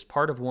who is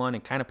part of one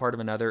and kind of part of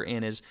another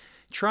and is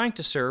trying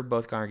to serve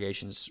both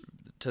congregations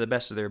to the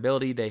best of their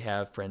ability. They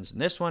have friends in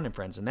this one and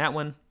friends in that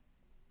one.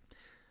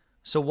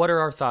 So what are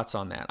our thoughts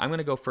on that? I'm going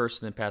to go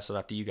first and then pass it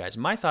off to you guys.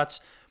 My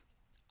thoughts,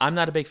 I'm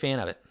not a big fan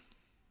of it.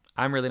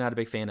 I'm really not a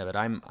big fan of it.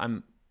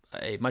 I'm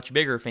a much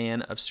bigger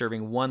fan of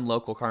serving one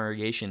local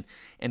congregation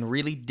and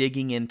really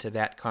digging into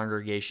that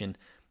congregation,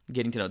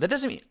 getting to know. That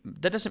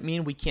doesn't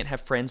mean we can't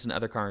have friends in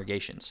other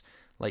congregations.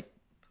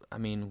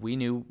 We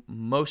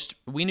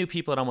knew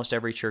people at almost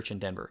every church in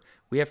Denver.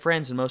 We have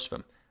friends in most of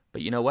them.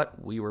 But you know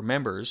what? We were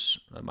members.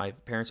 My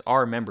parents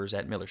are members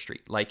at Miller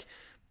Street.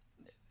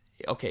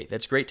 Okay,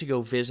 that's great to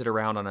go visit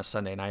around on a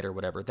Sunday night or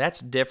whatever.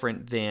 That's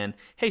different than,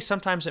 hey,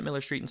 sometimes at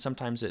Miller Street and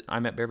sometimes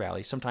I'm at Bear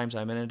Valley. Sometimes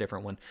I'm in a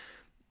different one.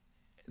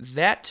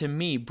 That, to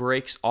me,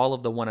 breaks all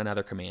of the one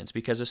another commands,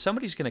 because if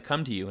somebody's going to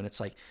come to you and it's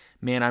like,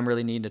 man, I'm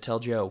really needing to tell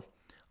Joe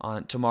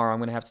tomorrow I'm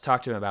going to have to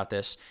talk to him about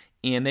this,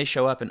 and they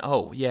show up and,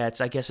 oh, yeah,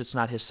 I guess it's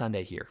not his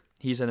Sunday here.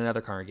 He's in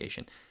another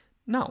congregation.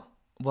 No.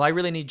 Well, I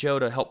really need Joe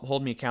to help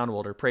hold me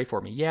accountable or pray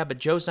for me. Yeah, but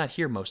Joe's not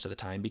here most of the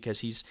time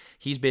because he's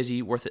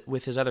busy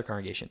with his other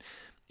congregation.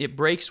 It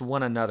breaks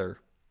one another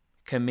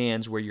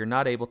commands where you're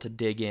not able to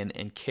dig in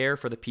and care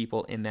for the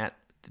people in that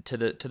to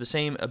the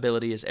same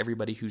ability as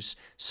everybody who's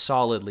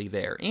solidly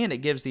there. And it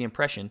gives the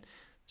impression,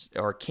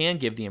 or can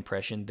give the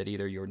impression, that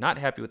either you're not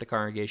happy with the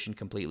congregation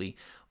completely,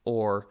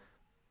 or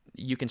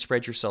you can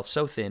spread yourself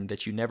so thin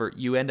that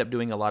you end up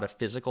doing a lot of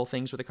physical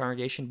things with the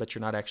congregation, but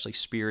you're not actually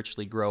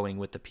spiritually growing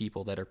with the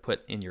people that are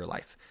put in your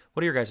life.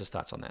 What are your guys'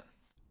 thoughts on that?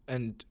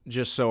 And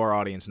just so our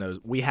audience knows,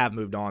 we have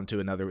moved on to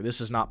another.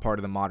 This is not part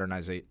of the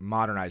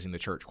modernizing the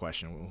church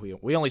question.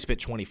 We only spent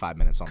 25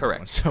 minutes on Correct. that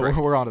one, so Correct.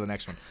 we're on to the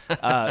next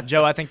one.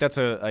 Joe, I think that's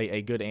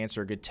a good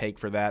answer, a good take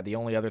for that. The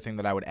only other thing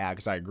that I would add,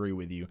 because I agree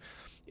with you,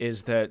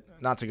 is that,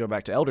 not to go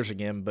back to elders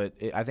again, but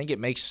I think it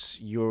makes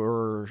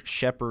your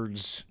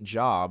shepherd's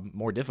job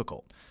more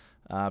difficult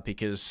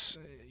because,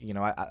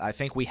 I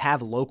think we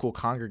have local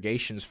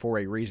congregations for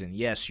a reason.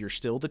 Yes, you're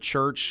still the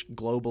church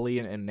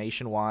globally and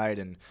nationwide,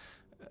 and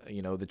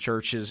the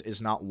church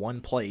is not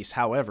one place.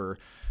 However,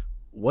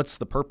 what's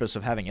the purpose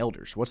of having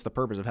elders? What's the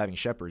purpose of having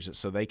shepherds? It's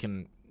so they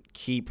can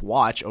keep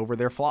watch over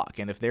their flock.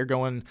 And if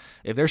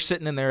they're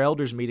sitting in their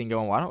elders meeting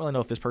going, well, I don't really know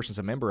if this person's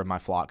a member of my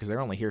flock because they're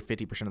only here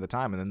 50% of the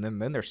time, and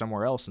then they're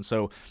somewhere else. And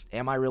so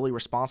am I really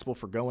responsible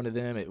for going to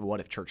them?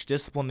 What if church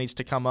discipline needs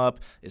to come up?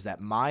 Is that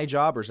my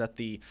job, or is that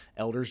the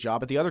elder's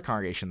job at the other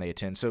congregation they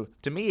attend? So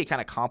to me, it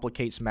kind of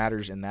complicates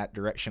matters in that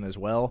direction as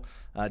well.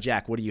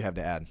 Jack, what do you have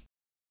to add?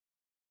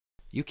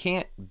 You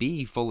can't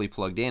be fully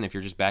plugged in if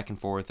you're just back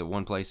and forth at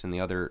one place and the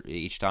other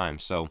each time.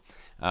 So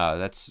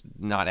that's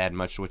not add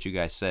much to what you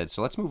guys said.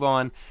 So let's move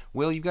on.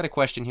 Will, you've got a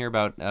question here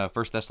about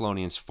 1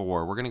 Thessalonians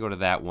 4. We're going to go to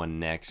that one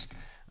next,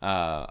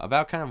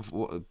 about kind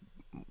of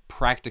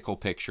practical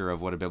picture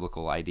of what a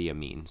biblical idea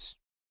means.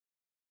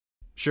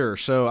 Sure.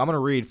 So I'm going to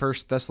read 1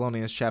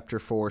 Thessalonians chapter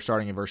 4,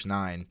 starting in verse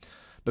 9.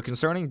 But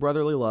concerning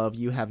brotherly love,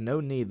 you have no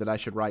need that I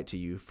should write to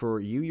you, for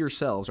you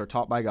yourselves are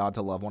taught by God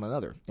to love one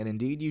another. And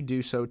indeed you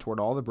do so toward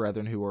all the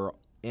brethren who are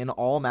in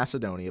all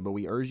Macedonia, but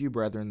we urge you,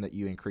 brethren, that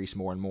you increase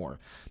more and more.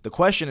 The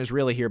question is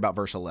really here about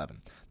verse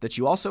 11, that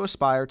you also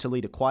aspire to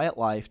lead a quiet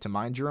life, to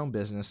mind your own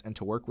business, and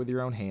to work with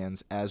your own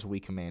hands, as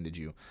we commanded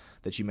you,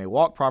 that you may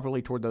walk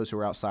properly toward those who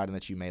are outside, and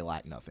that you may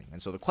lack nothing.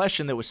 And so the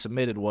question that was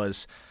submitted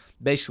was,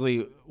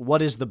 basically,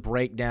 what is the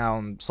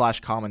breakdown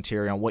 /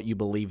 commentary on what you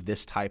believe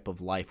this type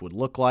of life would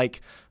look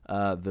like?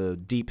 The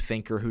deep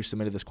thinker who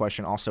submitted this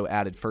question also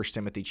added 1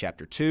 Timothy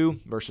chapter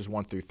 2, verses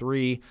 1 through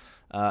 3,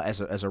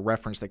 as a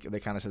reference that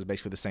kind of says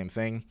basically the same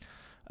thing.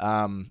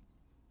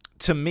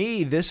 To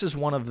me, this is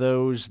one of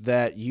those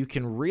that you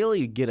can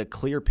really get a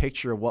clear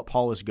picture of what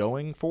Paul is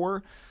going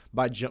for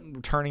by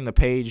turning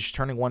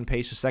one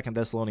page to 2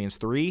 Thessalonians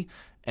 3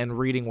 and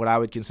reading what I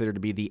would consider to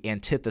be the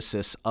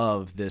antithesis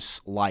of this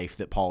life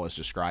that Paul is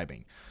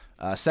describing.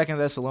 2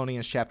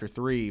 Thessalonians chapter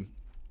 3,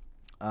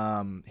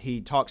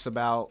 he talks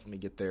about, let me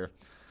get there.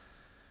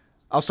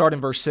 I'll start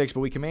in verse 6, but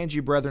we command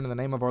you, brethren, in the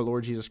name of our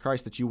Lord Jesus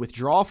Christ, that you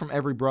withdraw from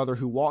every brother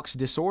who walks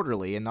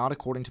disorderly and not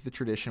according to the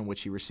tradition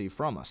which he received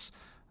from us.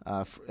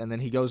 And then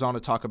he goes on to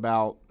talk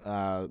about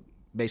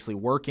basically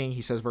working.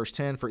 He says, verse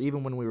 10, for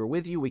even when we were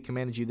with you, we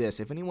commanded you this,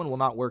 if anyone will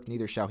not work,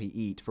 neither shall he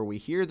eat. For we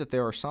hear that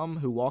there are some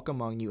who walk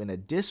among you in a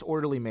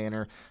disorderly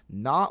manner,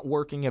 not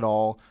working at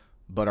all,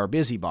 but are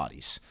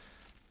busybodies.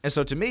 And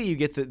so to me, you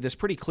get this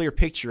pretty clear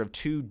picture of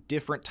two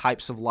different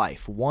types of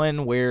life.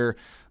 One where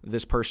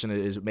this person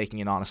is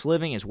making an honest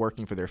living, is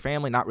working for their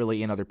family, not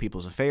really in other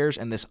people's affairs.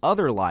 And this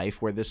other life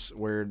where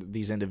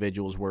these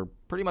individuals were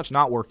pretty much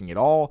not working at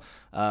all.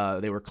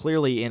 They were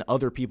clearly in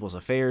other people's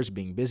affairs,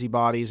 being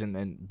busybodies.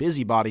 And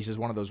busybodies is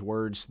one of those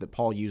words that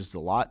Paul uses a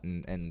lot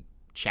and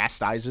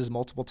chastises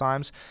multiple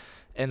times.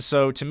 And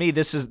so to me,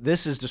 this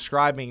is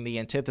describing the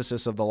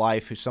antithesis of the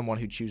life who's someone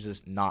who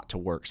chooses not to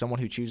work, someone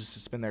who chooses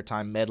to spend their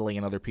time meddling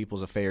in other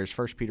people's affairs.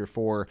 1 Peter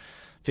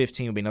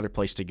 4:15 would be another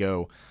place to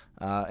go.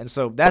 And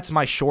so that's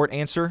my short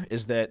answer,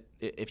 is that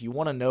if you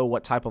want to know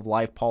what type of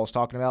life Paul is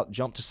talking about,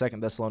 jump to 2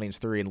 Thessalonians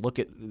 3 and look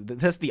at,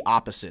 that's the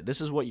opposite. This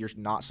is what you're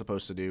not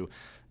supposed to do.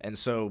 And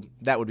so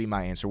that would be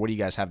my answer. What do you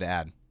guys have to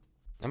add?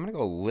 I'm going to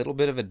go a little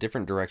bit of a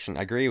different direction.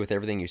 I agree with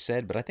everything you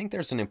said, but I think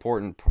there's an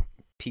important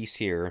piece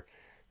here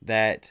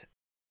that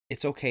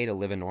it's okay to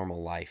live a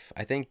normal life.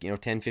 I think,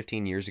 10,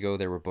 15 years ago,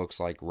 there were books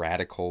like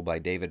Radical by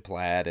David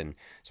Platt and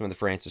some of the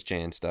Francis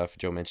Chan stuff.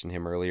 Joe mentioned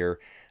him earlier,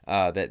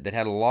 that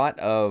had a lot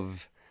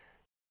of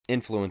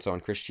influence on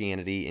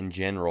Christianity in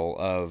general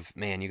of,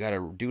 man, you got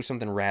to do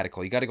something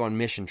radical. You got to go on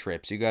mission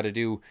trips. You got to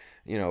do,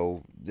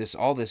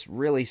 all this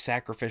really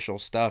sacrificial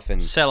stuff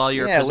and sell all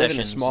your possessions. Live in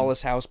the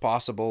smallest house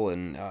possible.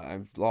 And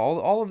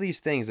all of these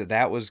things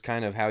that was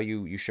kind of how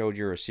you showed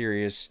you're a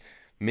serious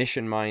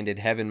mission-minded,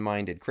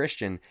 heaven-minded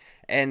Christian.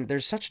 And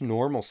there's such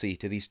normalcy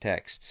to these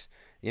texts.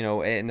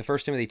 And the 1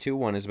 Timothy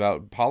 2:1 is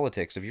about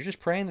politics. If you're just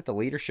praying that the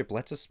leadership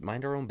lets us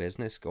mind our own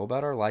business, go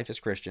about our life as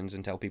Christians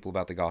and tell people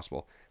about the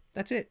gospel,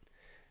 that's it.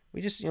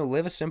 We just,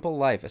 live a simple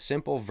life, a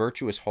simple,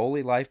 virtuous,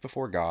 holy life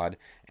before God,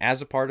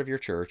 as a part of your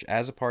church,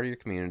 as a part of your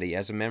community,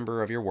 as a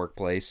member of your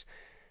workplace.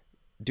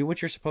 Do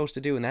what you're supposed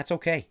to do, and that's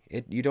okay.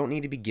 You don't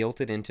need to be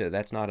guilted into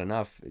that's not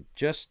enough.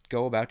 Just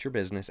go about your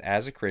business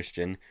as a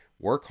Christian,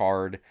 work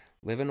hard,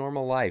 live a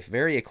normal life.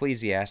 Very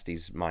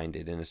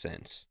Ecclesiastes-minded in a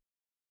sense.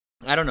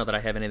 I don't know that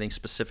I have anything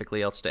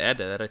specifically else to add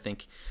to that. I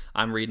think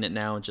I'm reading it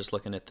now and just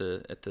looking at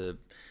the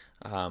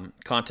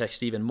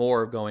context even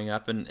more going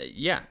up. And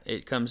yeah,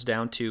 it comes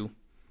down to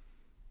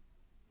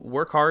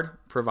work hard,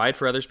 provide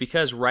for others,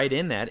 because right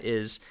in that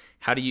is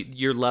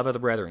your love of the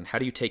brethren. How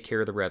do you take care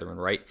of the brethren,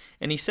 right?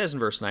 And he says in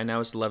verse 9, now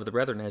is the love of the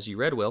brethren, as you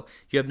read, Will,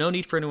 you have no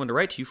need for anyone to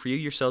write to you, for you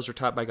yourselves are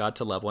taught by God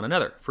to love one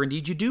another. For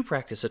indeed you do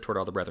practice it toward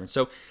all the brethren.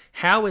 So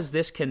how is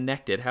this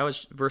connected? How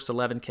is verse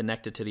 11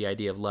 connected to the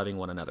idea of loving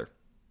one another?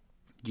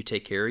 You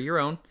take care of your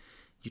own.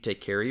 You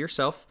take care of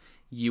yourself.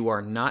 You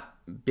are not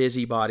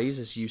busybodies,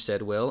 as you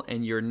said, Will,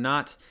 and you're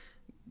not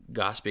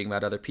gossiping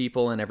about other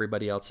people and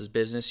everybody else's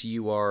business.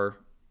 You are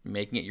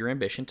making it your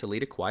ambition to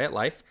lead a quiet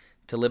life,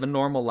 to live a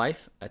normal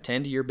life,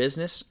 attend to your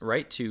business,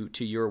 right, to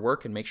your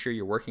work, and make sure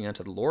you're working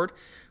unto the Lord.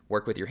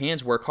 Work with your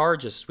hands, work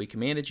hard, just as we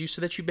commanded you, so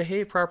that you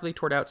behave properly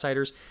toward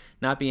outsiders,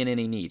 not be in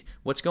any need.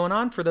 What's going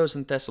on for those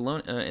in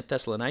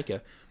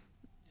Thessalonica,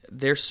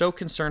 they're so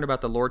concerned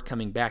about the Lord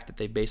coming back that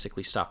they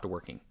basically stopped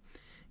working.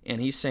 And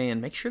he's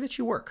saying, make sure that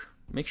you work.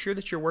 Make sure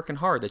that you're working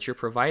hard, that you're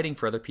providing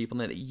for other people,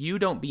 and that you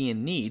don't be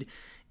in need.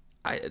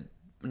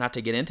 Not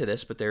to get into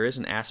this, but there is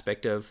an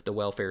aspect of the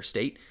welfare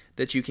state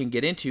that you can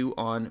get into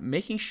on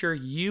making sure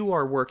you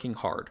are working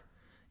hard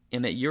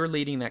and that you're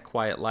leading that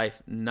quiet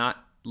life,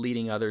 not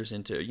leading others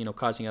into,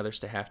 causing others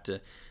to have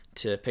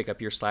to pick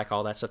up your slack,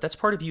 all that stuff. That's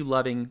part of you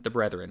loving the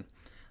brethren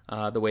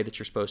the way that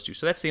you're supposed to.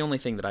 So that's the only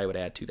thing that I would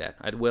add to that.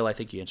 I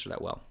think you answered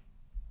that well.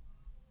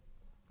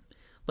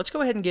 Let's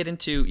go ahead and get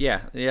into,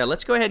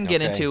 let's go ahead and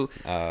get into,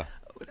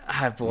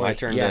 my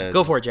turn to...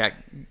 Go for it, Jack.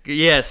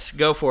 Yes,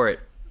 go for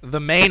it. The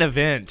main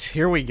event.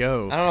 Here we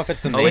go. I don't know if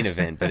it's the main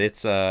event, but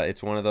it's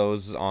one of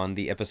those on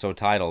the episode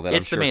title that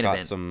I'm sure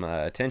got some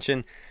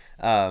attention.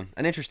 An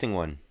interesting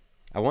one.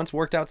 I once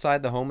worked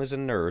outside the home as a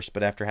nurse,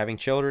 but after having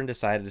children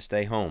decided to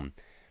stay home.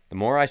 The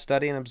more I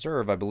study and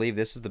observe, I believe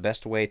this is the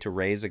best way to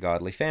raise a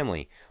godly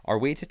family. Are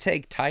we to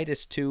take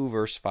Titus 2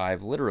 verse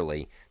 5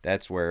 literally?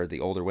 That's where the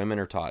older women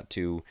are taught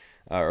to,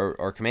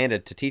 are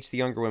commanded to teach the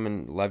younger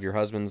women, love your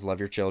husbands, love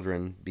your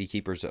children, be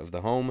keepers of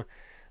the home.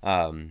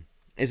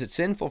 Is it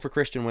sinful for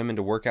Christian women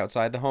to work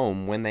outside the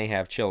home when they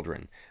have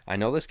children? I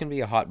know this can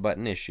be a hot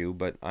button issue,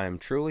 but I am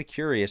truly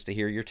curious to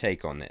hear your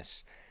take on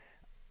this.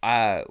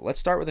 Let's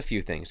start with a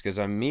few things, because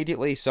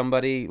immediately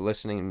somebody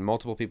listening,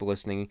 multiple people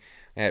listening,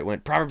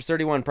 went, Proverbs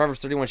 31,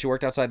 she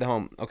worked outside the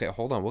home. Okay,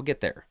 hold on, we'll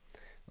get there.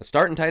 Let's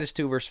start in Titus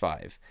 2, verse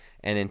 5.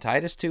 And in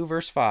Titus 2,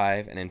 verse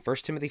 5, and in 1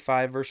 Timothy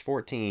 5, verse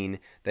 14,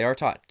 they are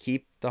taught,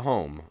 keep the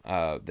home,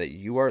 that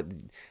you are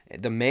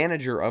the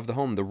manager of the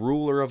home, the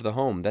ruler of the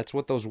home. That's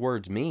what those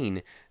words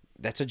mean.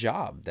 That's a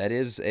job. That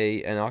is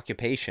an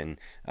occupation.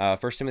 1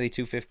 Timothy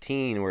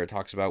 2:15, where it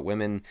talks about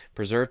women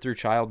preserved through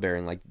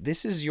childbearing. Like,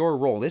 this is your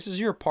role. This is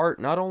your part,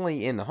 not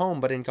only in the home,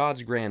 but in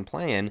God's grand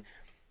plan.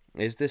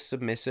 Is this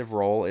submissive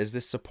role? Is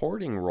this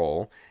supporting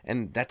role?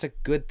 And that's a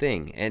good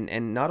thing.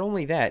 And not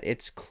only that,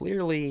 it's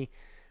clearly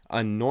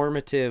a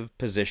normative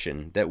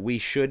position that we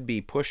should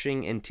be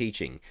pushing and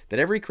teaching. That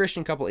every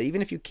Christian couple,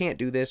 even if you can't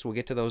do this, we'll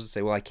get to those that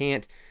say, well, I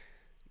can't.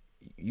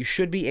 You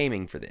should be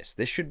aiming for this.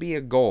 This should be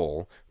a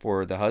goal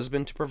for the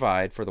husband to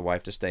provide, for the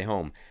wife to stay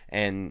home.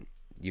 And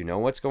you know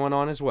what's going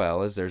on as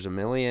well, is there's a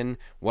million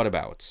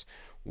whatabouts.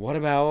 What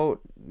about,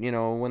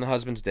 when the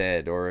husband's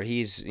dead, or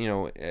he's,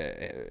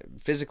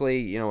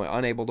 physically,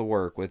 unable to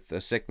work with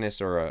a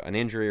sickness or an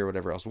injury or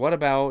whatever else? What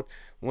about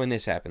when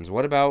this happens?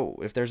 What about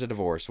if there's a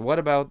divorce? What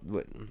about,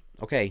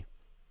 okay,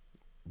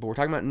 but we're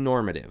talking about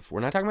normative. We're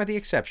not talking about the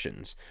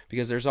exceptions,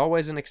 because there's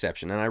always an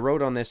exception. And I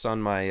wrote on this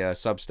on my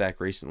Substack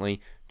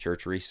recently,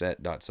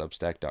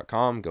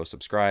 churchreset.substack.com. Go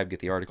subscribe, get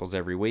the articles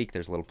every week.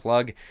 There's a little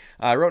plug.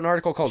 I wrote an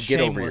article called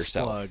Get Over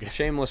Yourself. Plug.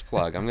 Shameless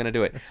plug. I'm going to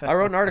do it. I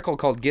wrote an article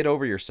called Get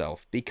Over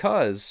Yourself,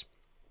 because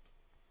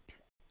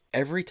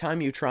every time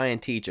you try and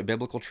teach a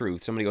biblical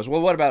truth, somebody goes,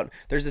 well, what about,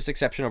 there's this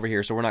exception over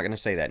here, so we're not going to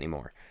say that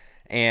anymore.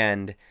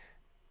 And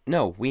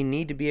no, we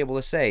need to be able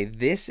to say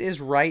this is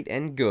right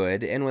and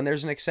good, and when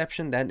there's an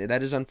exception,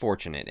 that is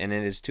unfortunate, and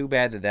it is too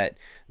bad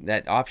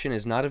that option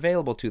is not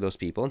available to those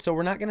people. And so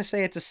we're not going to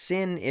say it's a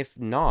sin if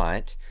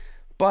not,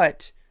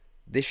 but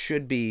this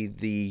should be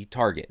the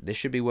target. This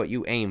should be what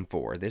you aim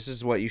for. This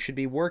is what you should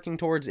be working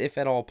towards, if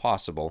at all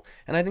possible.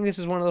 And I think this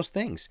is one of those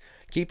things.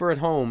 Keep her at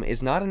home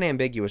is not an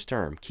ambiguous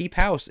term. Keep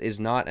house is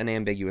not an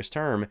ambiguous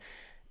term.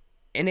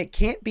 And it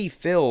can't be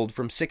filled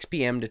from 6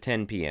 p.m. to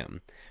 10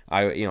 p.m.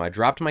 I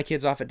dropped my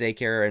kids off at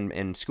daycare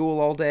and school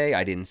all day.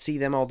 I didn't see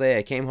them all day.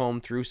 I came home,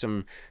 threw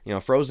some,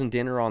 frozen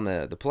dinner on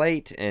the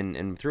plate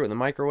and threw it in the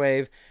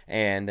microwave.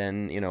 And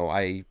then,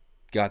 I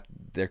got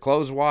their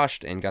clothes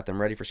washed and got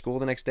them ready for school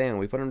the next day. And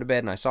we put them to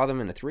bed, and I saw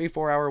them in a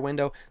 3-4 hour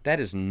window. That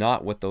is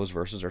not what those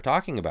verses are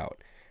talking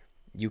about.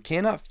 You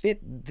cannot fit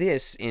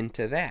this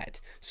into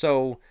that.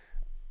 So,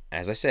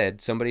 as I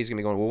said, somebody's going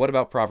to be going, well, what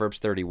about Proverbs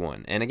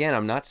 31? And again,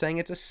 I'm not saying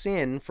it's a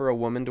sin for a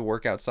woman to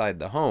work outside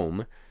the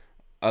home,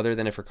 other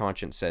than if her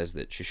conscience says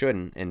that she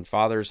shouldn't. And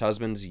fathers,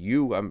 husbands,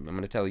 I'm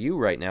going to tell you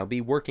right now,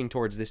 be working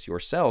towards this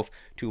yourself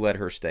to let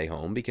her stay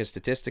home, because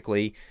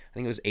statistically, I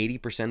think it was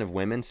 80% of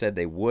women said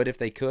they would if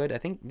they could.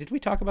 Did we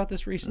talk about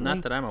this recently?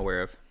 Not that I'm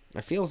aware of.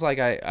 It feels like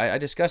I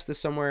discussed this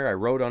somewhere. I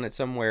wrote on it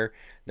somewhere.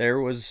 There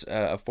was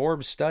a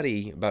Forbes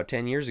study about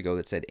 10 years ago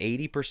that said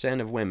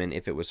 80% of women,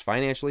 if it was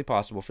financially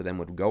possible for them,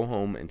 would go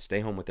home and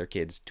stay home with their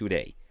kids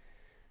today.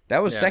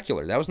 That was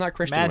secular. That was not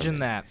Christian Imagine women.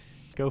 that.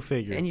 Go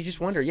figure. And you just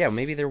wonder,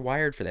 maybe they're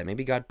wired for that.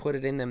 Maybe God put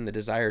it in them, the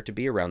desire to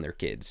be around their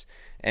kids.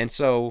 And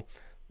so,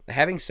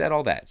 having said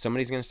all that,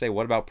 somebody's going to say,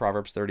 what about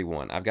Proverbs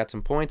 31? I've got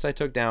some points I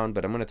took down,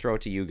 but I'm going to throw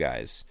it to you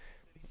guys.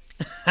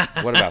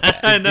 What about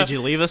that? Did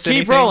you leave us Keep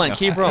anything? rolling,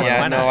 keep rolling.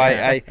 Yeah, Why no,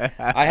 not?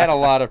 I had a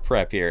lot of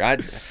prep here.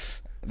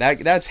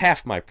 That's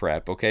half my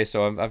prep. Okay,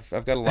 so I've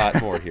got a lot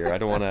more here. I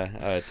don't want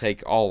to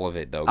take all of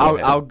it though. Go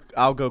ahead.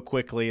 I'll go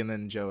quickly, and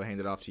then Joe,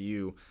 hand it off to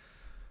you.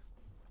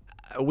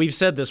 We've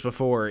said this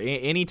before.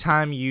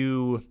 Anytime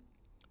you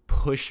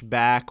push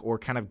back or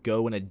kind of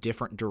go in a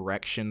different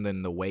direction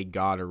than the way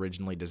God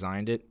originally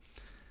designed it,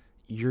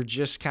 you're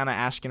just kind of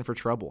asking for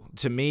trouble.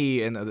 To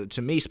me, and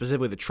to me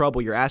specifically, the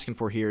trouble you're asking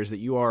for here is that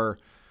you are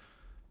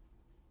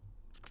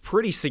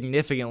pretty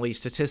significantly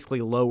statistically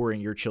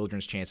lowering your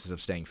children's chances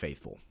of staying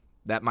faithful.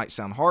 That might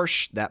sound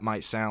harsh. That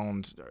might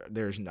sound,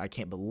 I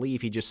can't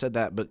believe he just said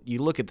that, but you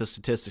look at the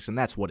statistics, and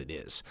that's what it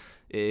is.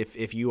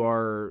 If you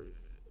are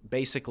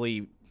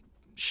basically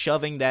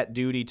shoving that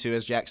duty to,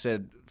 as Jack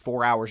said,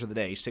 4 hours of the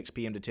day, 6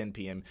 p.m. to 10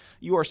 p.m.,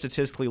 you are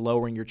statistically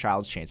lowering your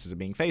child's chances of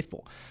being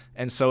faithful.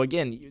 And so,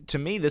 again, to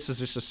me, this is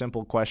just a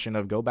simple question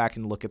of go back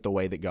and look at the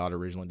way that God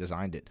originally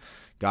designed it.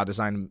 God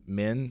designed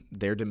men,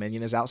 their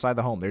dominion is outside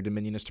the home. Their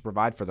dominion is to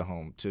provide for the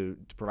home, to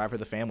provide for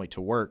the family, to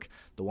work.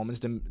 The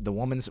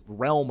woman's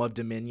realm of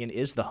dominion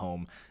is the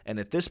home. And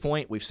at this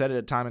point, we've said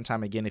it time and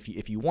time again,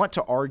 if you want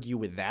to argue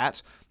with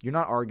that, you're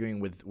not arguing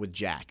with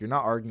Jack. You're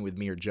not arguing with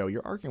me or Joe.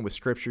 You're arguing with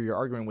Scripture. You're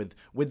arguing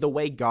with the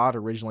way God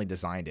originally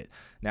designed it.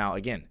 Now,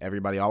 again,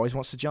 everybody always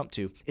wants to jump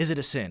to, is it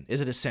a sin?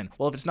 Is it a sin?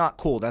 Well, if it's not,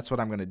 cool, that's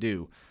what I'm going to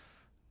do.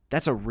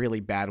 That's a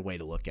really bad way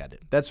to look at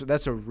it.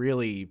 That's a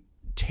really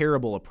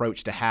terrible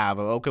approach to have.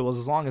 Okay, well,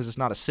 as long as it's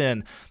not a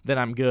sin, then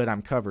I'm good,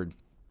 I'm covered.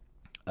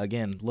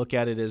 Again, look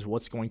at it as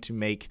what's going to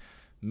make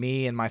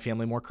me and my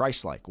family more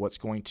Christ-like? What's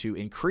going to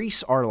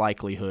increase our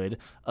likelihood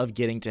of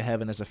getting to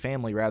heaven as a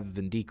family rather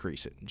than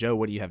decrease it? Joe,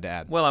 what do you have to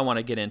add? Well, I want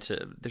to get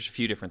into, there's a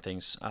few different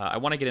things. I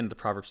want to get into the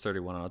Proverbs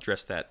 31, and I'll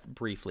address that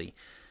briefly.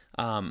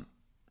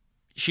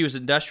 She was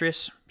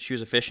industrious, she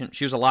was efficient,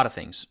 she was a lot of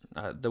things,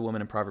 the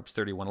woman in Proverbs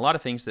 31. A lot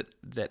of things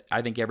that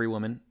I think every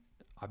woman,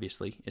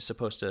 obviously, is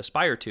supposed to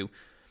aspire to.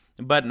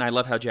 But, and I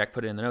love how Jack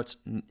put it in the notes,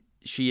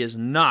 she is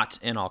not,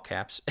 in all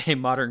caps, a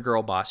modern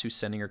girl boss who's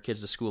sending her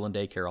kids to school and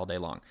daycare all day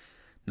long.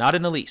 Not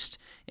in the least.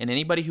 And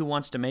anybody who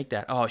wants to make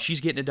that, oh,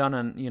 she's getting it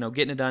done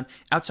getting it done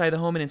outside the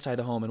home and inside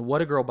the home, and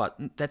what a girl boss.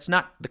 That's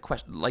not the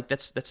question. Like,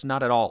 that's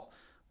not at all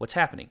what's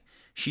happening.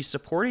 She's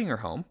supporting her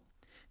home.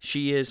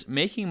 She is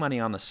making money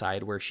on the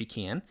side where she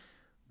can,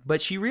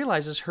 but she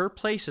realizes her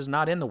place is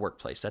not in the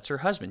workplace. That's her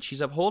husband.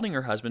 She's upholding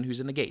her husband who's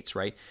in the gates,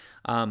 right?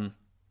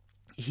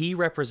 He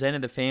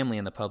represented the family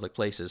in the public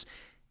places.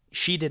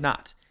 She did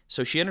not.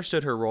 So she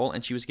understood her role,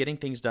 and she was getting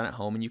things done at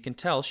home, and you can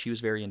tell she was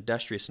very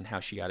industrious in how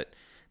she got it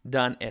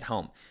done at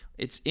home.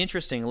 It's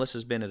interesting,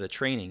 Alyssa's been at a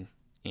training,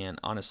 and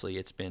honestly,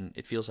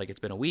 it feels like it's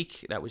been a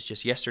week. That was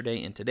just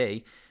yesterday and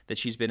today that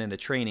she's been in a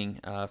training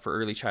for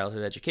early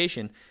childhood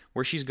education,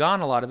 where she's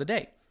gone a lot of the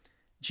day.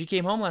 She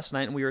came home last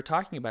night, and we were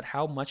talking about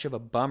how much of a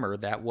bummer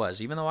that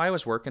was. Even though I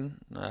was working,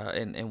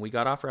 and we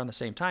got off around the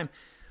same time,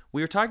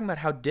 we were talking about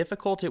how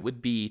difficult it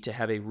would be to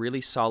have a really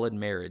solid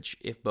marriage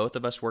if both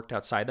of us worked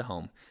outside the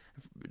home.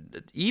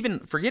 Even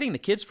forgetting the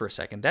kids for a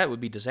second, that would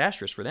be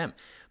disastrous for them.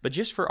 But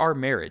just for our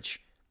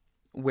marriage,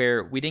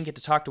 where we didn't get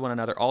to talk to one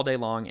another all day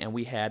long, and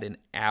we had an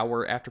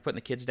hour after putting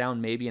the kids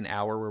down, maybe an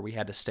hour where we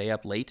had to stay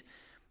up late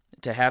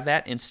to have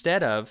that,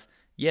 instead of,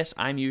 yes,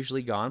 I'm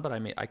usually gone, but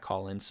I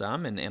call in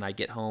some, and I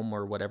get home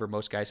or whatever.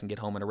 Most guys can get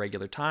home at a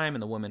regular time,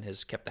 and the woman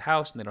has kept the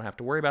house, and they don't have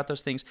to worry about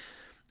those things.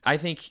 I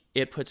think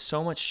it puts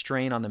so much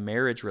strain on the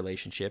marriage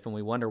relationship, and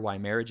we wonder why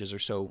marriages are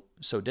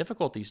so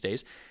difficult these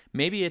days.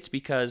 Maybe it's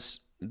because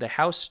the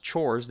house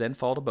chores then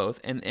fall to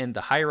both, and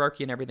the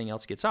hierarchy and everything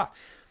else gets off.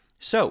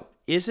 So,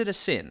 is it a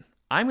sin?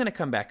 I'm going to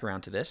come back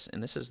around to this,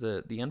 and this is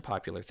the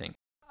unpopular thing.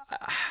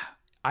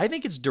 I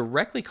think it's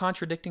directly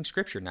contradicting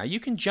Scripture. Now, you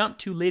can jump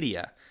to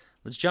Lydia.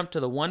 Let's jump to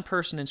the one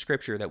person in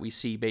Scripture that we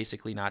see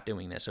basically not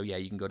doing this. So, yeah,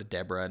 you can go to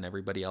Deborah and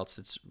everybody else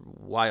that's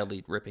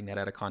wildly ripping that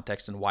out of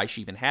context and why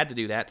she even had to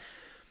do that.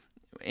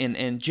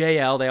 And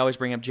Jael, they always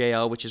bring up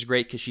Jael, which is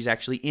great because she's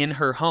actually in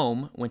her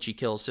home when she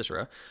kills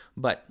Sisera.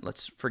 But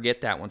let's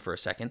forget that one for a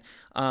second.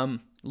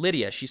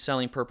 Lydia, she's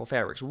selling purple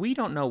fabrics. We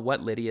don't know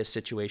what Lydia's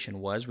situation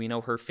was. We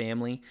know her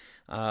family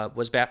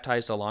was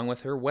baptized along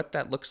with her. What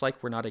that looks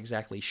like, we're not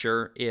exactly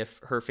sure. If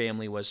her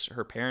family was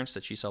her parents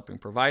that she's helping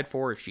provide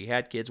for, if she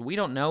had kids, we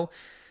don't know.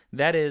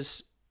 That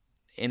is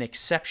an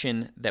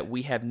exception that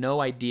we have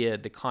no idea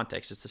the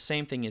context. It's the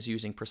same thing as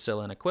using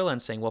Priscilla and Aquila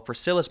and saying, well,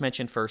 Priscilla's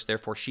mentioned first,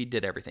 therefore she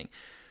did everything.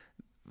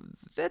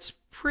 That's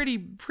pretty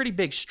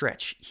big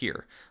stretch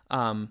here.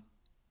 I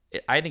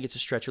think it's a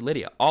stretch with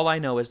Lydia. All I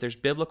know is there's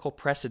biblical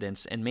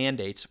precedents and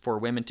mandates for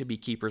women to be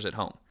keepers at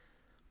home.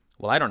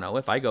 Well, I don't know.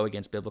 If I go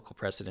against biblical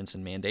precedents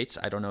and mandates,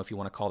 I don't know if you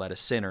want to call that a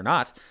sin or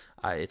not.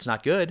 It's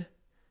not good.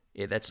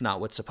 That's not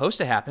what's supposed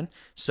to happen.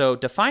 So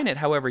define it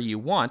however you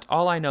want.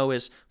 All I know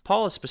is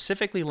Paul is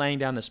specifically laying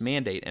down this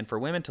mandate, and for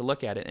women to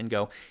look at it and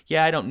go,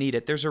 yeah, I don't need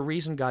it. There's a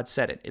reason God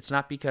said it. It's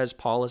not because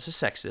Paul is a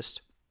sexist.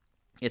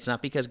 It's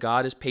not because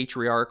God is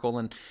patriarchal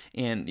and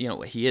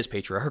he is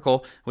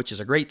patriarchal, which is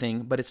a great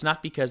thing, but it's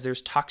not because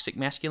there's toxic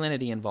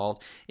masculinity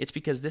involved. It's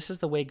because this is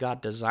the way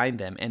God designed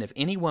them. And if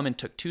any woman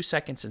took 2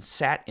 seconds and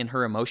sat in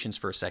her emotions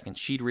for a second,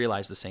 she'd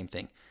realize the same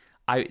thing.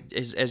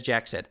 As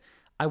Jack said,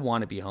 I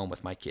want to be home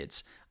with my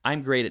kids.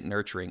 I'm great at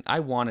nurturing. I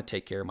want to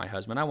take care of my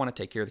husband. I want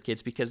to take care of the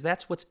kids because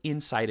that's what's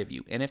inside of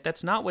you. And if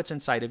that's not what's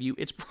inside of you,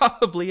 it's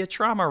probably a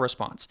trauma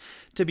response,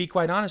 to be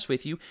quite honest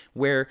with you,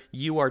 where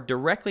you are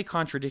directly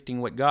contradicting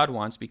what God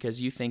wants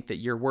because you think that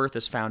your worth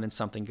is found in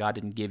something God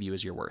didn't give you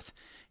as your worth.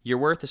 Your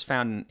worth is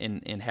found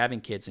in having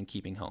kids and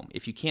keeping home.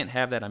 If you can't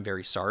have that, I'm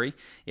very sorry.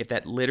 If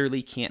that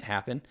literally can't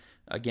happen,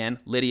 again,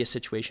 Lydia's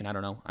situation, I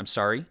don't know. I'm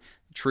sorry.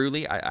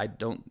 Truly, I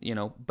don't,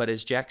 but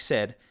as Jack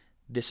said,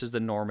 this is the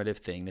normative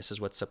thing. This is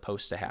what's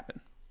supposed to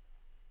happen.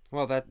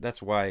 Well,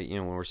 that's why,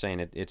 when we're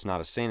saying it's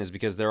not a sin, is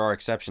because there are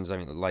exceptions. I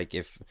mean, like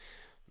if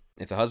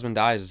the husband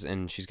dies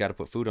and she's got to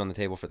put food on the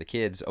table for the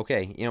kids,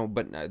 okay,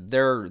 but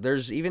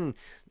there's even,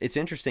 it's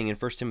interesting in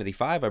 1 Timothy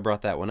 5, I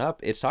brought that one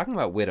up. It's talking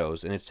about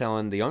widows, and it's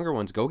telling the younger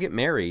ones, go get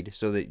married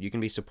so that you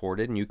can be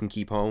supported and you can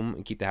keep home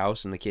and keep the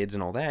house and the kids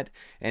and all that.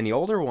 And the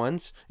older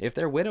ones, if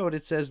they're widowed,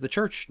 it says the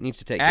church needs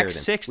to take care of them.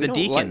 Acts 6, the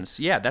deacons,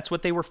 that's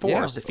what they were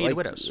for, is to feed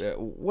widows.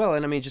 Well,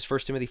 and I mean, just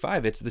 1 Timothy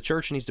 5, it's the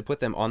church needs to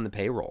put them on the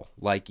payroll.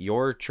 Like,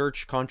 your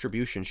church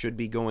contribution should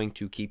be going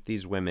to keep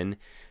these women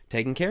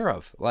taken care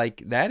of.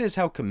 Like, that is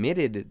how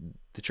committed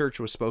the church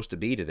was supposed to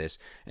be to this.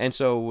 And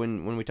so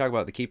when we talk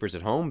about the keepers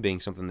at home being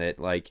something that,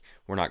 like,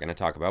 we're not going to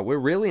talk about, we're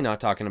really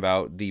not talking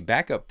about the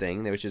backup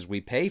thing, which is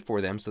we pay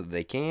for them so that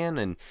they can,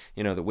 and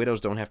the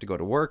widows don't have to go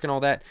to work and all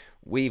that.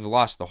 We've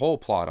lost the whole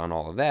plot on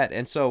all of that.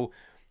 And so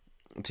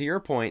to your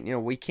point,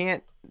 we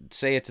can't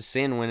say it's a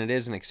sin when it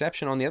is an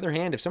exception. On the other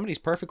hand, if somebody's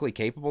perfectly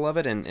capable of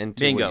it, and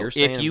to Bingo. what you're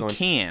saying, If you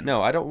can.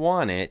 no, I don't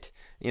want it.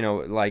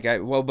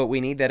 But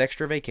we need that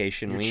extra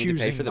vacation. You're We need to pay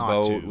choosing for the not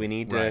boat. to. We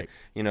need Right.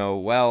 to,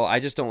 well, I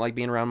just don't like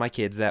being around my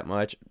kids that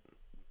much.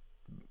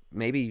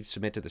 Maybe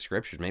submit to the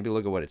scriptures. Maybe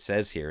look at what it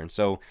says here. And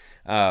so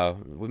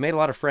we made a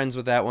lot of friends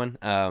with that one.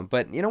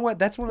 But you know what?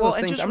 That's one of Well, those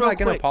and things. just I'm real not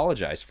going to quick-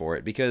 apologize for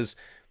it because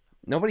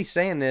nobody's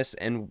saying this,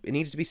 and it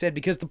needs to be said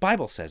because the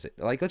Bible says it.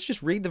 Like, let's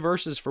just read the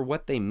verses for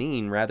what they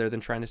mean rather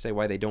than trying to say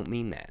why they don't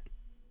mean that.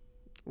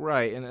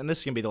 Right, and this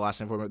is going to be the last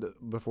thing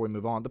before we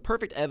move on. The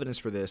perfect evidence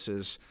for this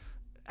is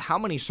how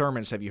many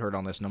sermons have you heard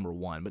on this, number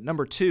one? But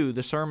number two,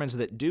 the sermons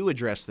that do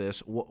address this,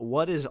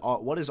 what are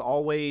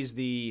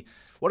the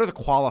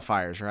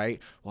qualifiers, right?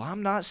 Well,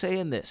 I'm not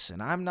saying this,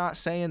 and I'm not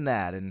saying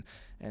that, and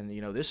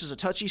this is a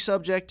touchy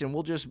subject, and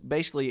we'll just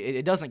basically,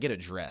 it doesn't get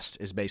addressed,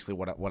 is basically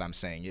what I'm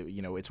saying.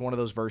 It's one of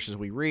those verses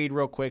we read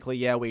real quickly.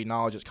 Yeah, we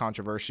acknowledge it's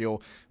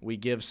controversial. We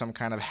give some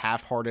kind of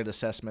half-hearted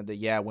assessment that,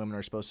 yeah, women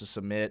are supposed to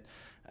submit,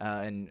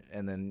 and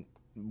then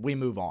we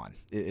move on,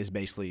 is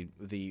basically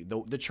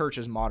the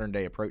church's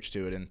modern-day approach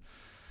to it. And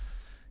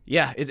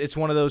yeah, it's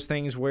one of those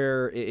things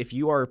where if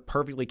you are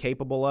perfectly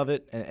capable of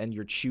it and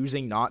you're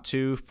choosing not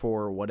to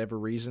for whatever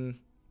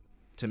reason,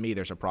 to me,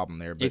 there's a problem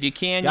there. But if you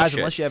can, guys, you should.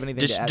 unless you have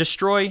anything to add.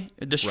 Destroy.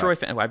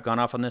 Right. I've gone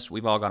off on this.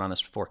 We've all gone on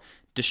this before.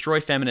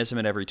 Destroy feminism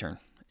at every turn.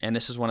 And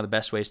this is one of the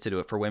best ways to do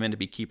it, for women to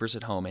be keepers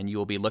at home. And you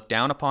will be looked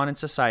down upon in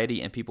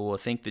society, and people will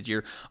think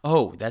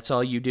that that's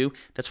all you do.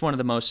 That's one of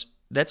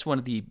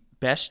the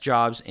best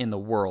jobs in the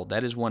world.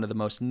 That is one of the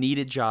most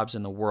needed jobs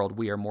in the world.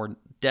 We are more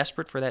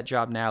desperate for that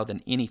job now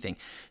than anything.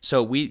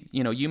 So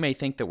you may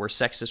think that we're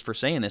sexist for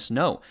saying this.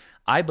 No,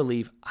 I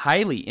believe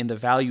highly in the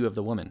value of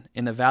the woman,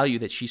 in the value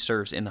that she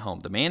serves in the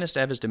home. The man is to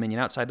have his dominion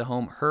outside the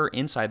home, her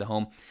inside the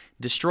home.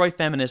 Destroy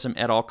feminism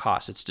at all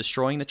costs. It's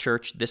destroying the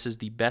church. This is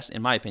the best,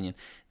 in my opinion,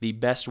 the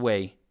best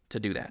way to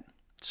do that.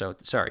 So,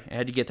 sorry, I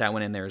had to get that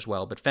one in there as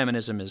well. But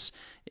feminism is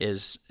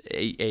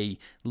a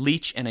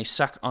leech and a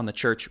suck on the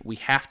church. We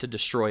have to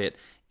destroy it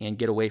and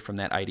get away from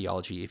that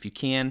ideology. If you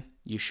can,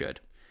 you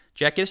should.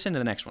 Jack, get us into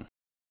the next one.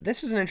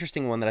 This is an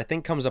interesting one that I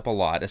think comes up a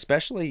lot,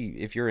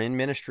 especially if you're in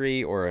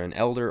ministry or an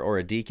elder or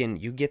a deacon.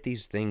 You get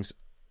these things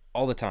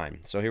all the time.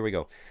 So here we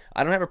go.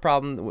 I don't have a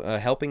problem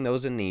helping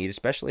those in need,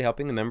 especially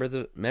helping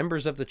the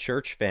members of the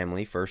church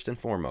family first and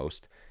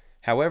foremost.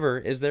 However,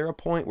 is there a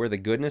point where the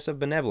goodness of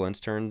benevolence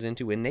turns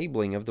into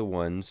enabling of the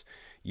ones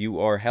you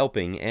are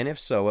helping, and if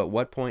so, at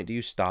what point do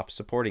you stop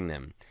supporting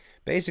them?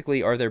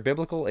 Basically, are there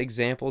biblical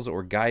examples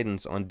or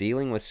guidance on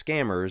dealing with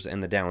scammers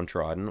and the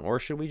downtrodden, or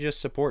should we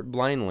just support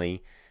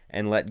blindly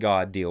and let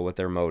God deal with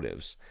their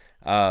motives?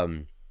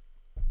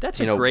 That's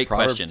a great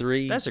Proverbs question.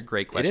 3, That's a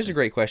great question. It is a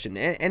great question.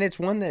 And it's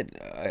one that,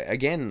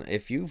 again,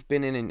 if you've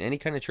been in any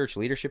kind of church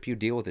leadership, you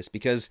deal with this,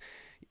 because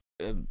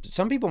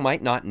some people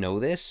might not know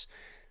this.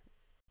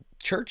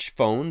 Church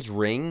phones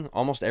ring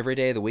almost every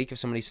day of the week of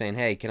somebody saying,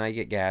 hey, can I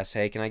get gas?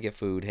 Hey, can I get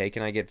food? Hey,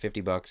 can I get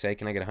 $50? Hey,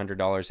 can I get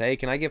 $100? Hey,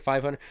 can I get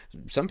 $500?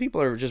 Some people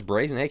are just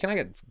brazen. Hey, can I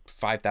get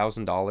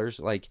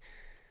 $5,000? Like,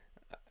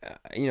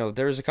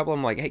 there's a couple of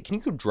them like, hey, can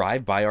you go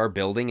drive by our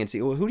building and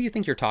see, well, who do you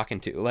think you're talking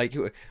to? Like,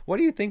 what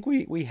do you think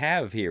we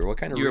have here? What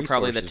kind of You were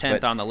resources? probably the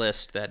 10th on the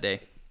list that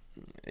day.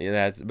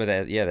 Yeah,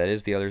 that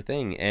is the other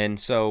thing. And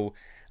so,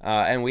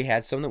 and we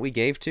had some that we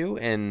gave to,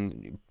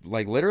 and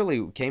like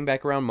literally came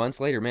back around months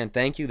later. Man,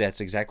 thank you.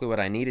 That's exactly what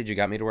I needed. You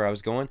got me to where I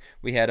was going.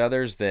 We had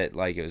others that,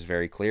 like, it was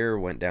very clear,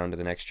 went down to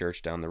the next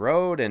church down the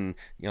road, and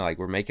like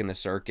we're making the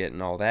circuit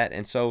and all that.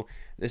 And so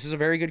this is a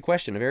very good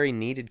question, a very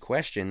needed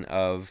question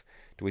of,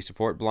 do we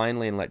support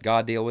blindly and let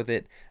God deal with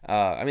it?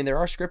 There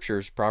are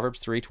scriptures,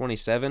 Proverbs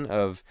 3:27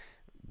 of,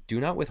 do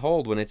not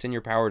withhold when it's in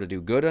your power to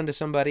do good unto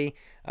somebody.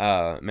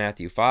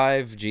 Matthew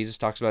 5, Jesus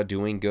talks about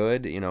doing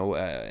good,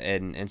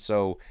 and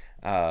so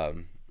I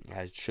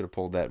should have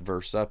pulled that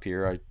verse up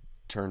here. I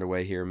turned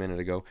away here a minute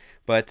ago.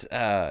 But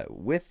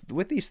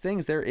with these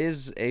things, there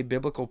is a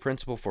biblical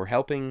principle for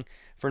helping,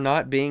 for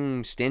not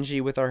being stingy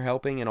with our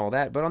helping and all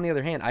that. But on the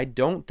other hand, I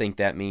don't think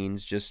that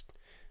means just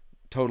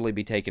totally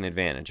be taken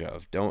advantage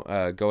of. Don't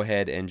go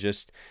ahead and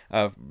just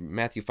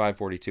Matthew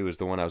 5:42 is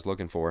the one I was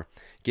looking for.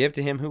 Give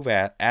to him who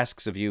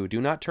asks of you.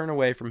 Do not turn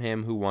away from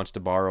him who wants to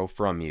borrow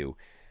from you.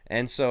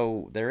 And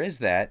so there is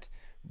that,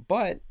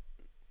 but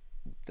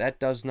that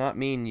does not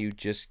mean you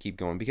just keep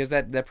going, because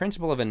that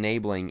principle of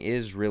enabling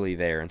is really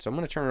there. And so I'm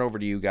going to turn it over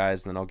to you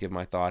guys, and then I'll give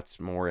my thoughts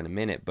more in a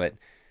minute. But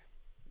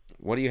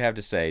what do you have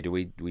to say? Do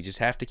we just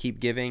have to keep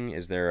giving?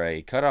 Is there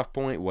a cutoff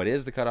point? What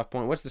is the cutoff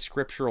point? What's the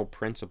scriptural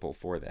principle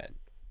for that?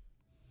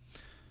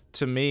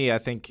 To me, I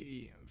think,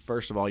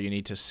 first of all, you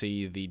need to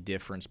see the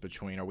difference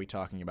between, are we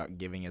talking about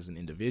giving as an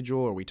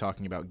individual, or are we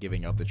talking about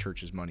giving up the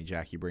church's money?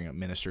 Jack, you bring up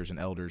ministers and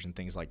elders and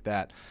things like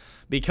that.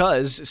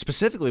 Because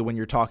specifically when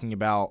you're talking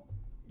about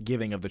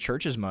giving of the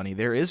church's money,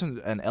 there is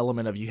an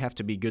element of, you have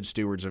to be good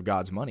stewards of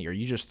God's money. Are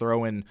you just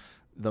throwing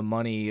the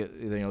money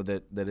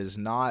that is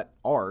not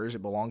ours?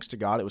 It belongs to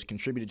God. It was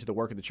contributed to the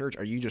work of the church.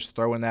 Are you just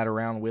throwing that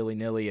around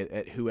willy-nilly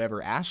at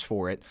whoever asks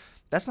for it?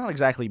 that's not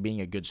exactly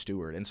being a good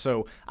steward. And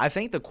so I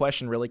think the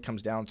question really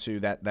comes down to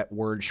that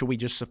word, should we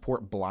just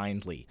support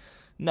blindly?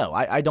 No,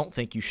 I don't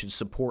think you should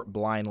support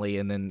blindly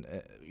and then,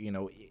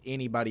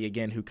 anybody,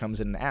 again, who comes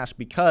in and asks,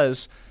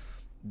 because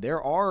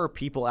there are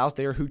people out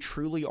there who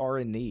truly are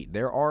in need.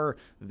 There are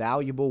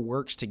valuable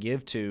works to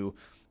give to.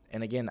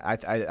 And again,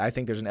 I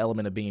think there's an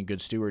element of being a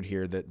good steward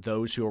here, that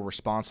those who are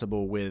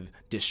responsible with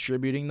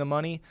distributing the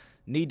money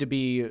need to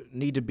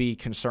be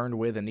concerned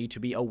with and need to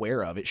be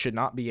aware of. It should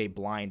not be a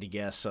blind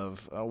guess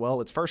of,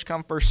 it's first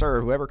come, first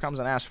serve. Whoever comes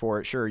and asks for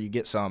it, sure, you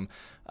get some.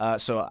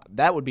 So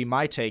that would be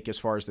my take as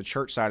far as the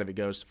church side of it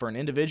goes. For an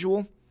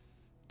individual,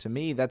 to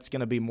me, that's going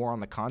to be more on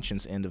the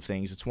conscience end of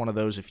things. It's one of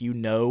those, if you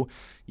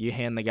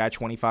hand the guy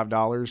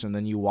 $25 and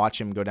then you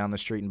watch him go down the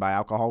street and buy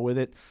alcohol with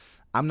it,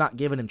 I'm not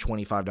giving him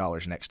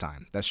 $25 next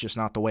time. That's just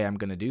not the way I'm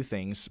going to do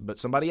things, but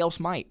somebody else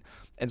might.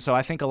 And so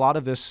I think a lot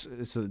of this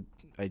is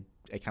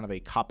a kind of a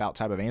cop-out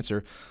type of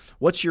answer.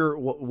 What does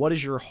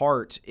your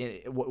heart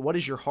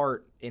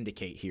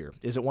indicate here?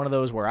 Is it one of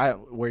those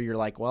where you're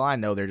like, well, I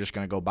know they're just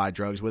going to go buy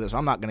drugs with us, so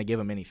I'm not going to give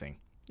them anything?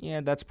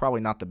 Yeah, that's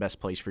probably not the best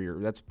place for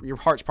your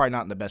heart's probably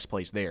not in the best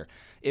place there.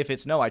 If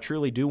it's no, I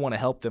truly do want to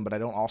help them, but I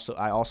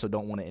also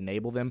don't want to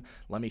enable them.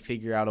 Let me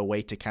figure out a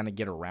way to kind of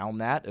get around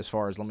that, as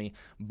far as let me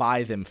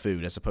buy them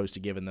food as opposed to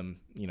giving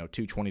them,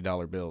 two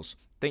 $20 bills.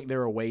 I think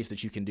there are ways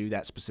that you can do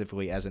that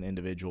specifically as an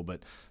individual,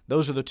 but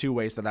those are the two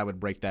ways that I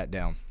would break that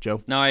down.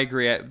 Joe? No, I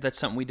agree. That's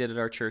something we did at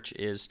our church,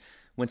 is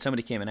when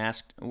somebody came and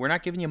asked, we're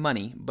not giving you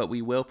money, but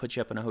we will put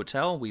you up in a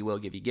hotel. We will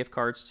give you gift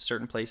cards to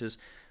certain places.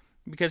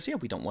 Because,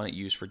 we don't want it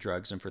used for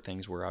drugs and for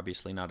things we're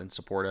obviously not in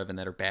support of and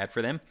that are bad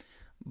for them.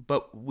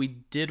 But we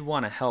did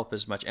want to help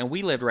as much. And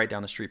we lived right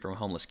down the street from a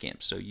homeless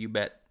camp. So you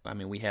bet,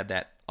 we had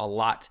that a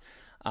lot.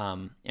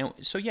 And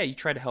so, you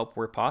try to help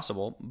where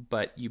possible,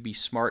 but you be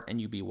smart and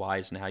you be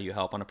wise in how you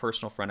help. On a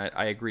personal front,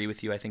 I agree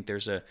with you. I think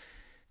there's a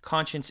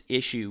conscience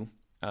issue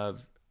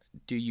of,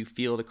 do you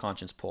feel the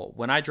conscience pull?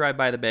 When I drive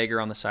by the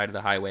beggar on the side of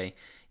the highway,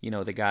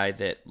 the guy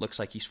that looks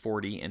like he's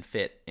 40 and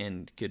fit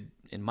and could,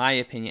 in my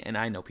opinion, and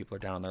I know people are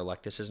down on their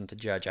luck, this isn't a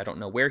judge, I don't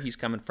know where he's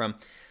coming from,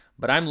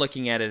 but I'm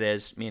looking at it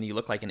as, man, you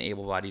look like an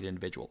able-bodied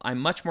individual. I'm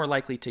much more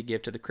likely to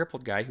give to the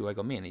crippled guy who I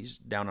go, man, he's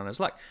down on his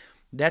luck.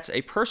 That's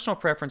a personal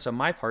preference on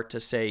my part to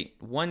say,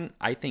 one,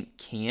 I think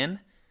can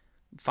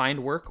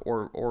find work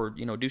or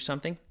do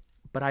something,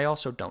 but I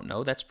also don't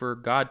know. That's for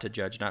God to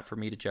judge, not for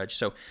me to judge.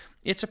 So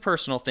it's a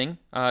personal thing.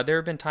 There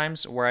have been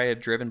times where I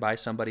have driven by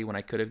somebody when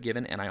I could have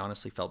given, and I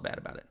honestly felt bad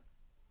about it.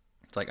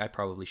 It's like, I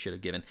probably should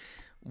have given.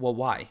 Well,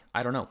 why?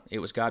 I don't know. It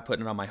was God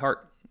putting it on my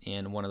heart.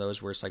 And one of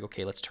those where it's like,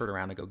 okay, let's turn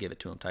around and go give it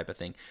to him type of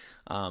thing.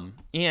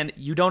 And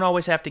you don't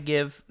always have to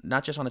give,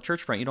 not just on the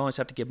church front, you don't always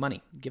have to give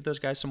money. Give those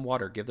guys some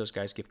water. Give those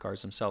guys gift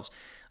cards themselves.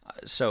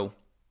 So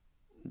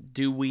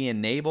do we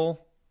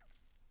enable?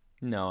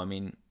 No,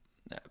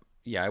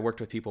 I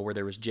worked with people where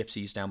there was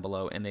gypsies down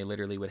below, and they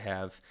literally would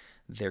have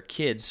their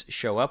kids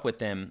show up with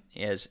them,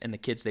 and the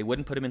kids, they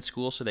wouldn't put them in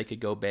school so they could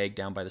go beg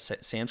down by the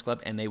Sam's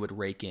Club, and they would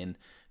rake in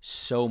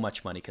so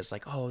much money because,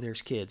 like, oh,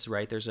 there's kids,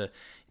 right? There's a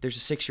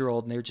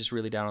 6-year-old, and they're just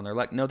really down on their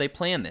luck. No, they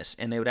planned this,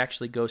 and they would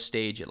actually go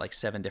stage at like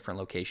 7 different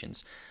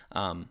locations.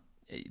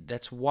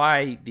 That's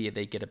why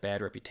they get a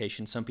bad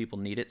reputation. Some people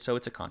need it, so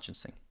it's a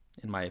conscience thing,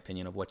 in my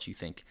opinion, of what you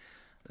think.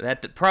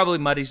 That probably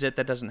muddies it.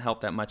 That doesn't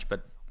help that much,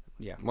 but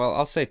yeah. Well,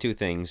 I'll say two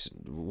things.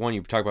 One,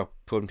 you talk about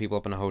putting people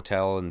up in a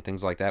hotel and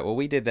things like that. Well,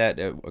 we did that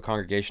at a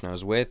congregation I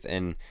was with,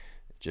 and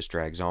it just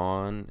drags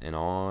on and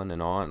on and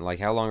on. Like,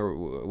 how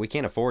long we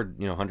can't afford,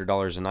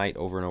 $100 a night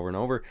over and over and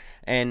over.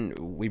 And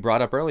we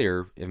brought up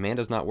earlier, if man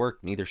does not work,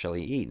 neither shall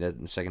he eat.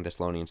 That's 2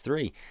 Thessalonians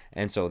 3.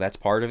 And so that's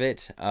part of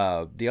it.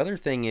 The other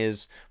thing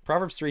is,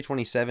 Proverbs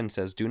 3:27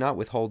 says, "Do not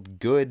withhold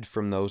good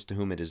from those to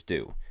whom it is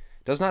due."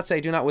 It does not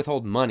say, "Do not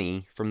withhold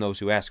money from those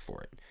who ask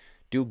for it."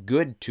 Do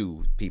good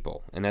to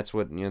people, and that's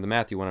what the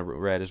Matthew one I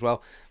read as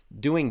well.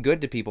 Doing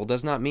good to people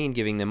does not mean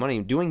giving them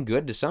money. Doing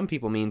good to some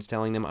people means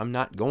telling them, "I'm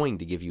not going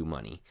to give you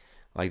money."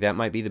 Like, that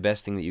might be the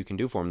best thing that you can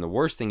do for them. The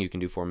worst thing you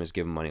can do for them is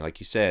give them money, like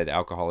you said,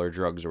 alcohol or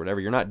drugs or whatever.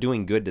 You're not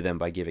doing good to them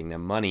by giving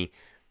them money,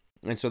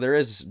 and so there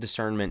is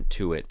discernment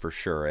to it for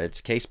sure. It's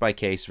case by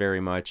case,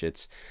 very much.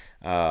 It's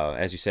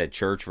as you said,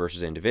 church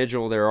versus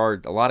individual. There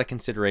are a lot of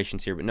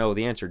considerations here, but no,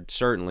 the answer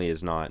certainly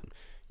is not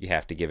you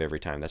have to give every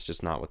time. That's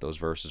just not what those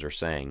verses are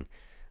saying.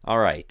 All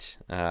right,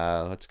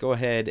 let's go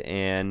ahead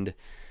and,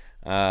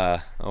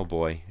 oh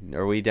boy,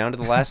 are we down to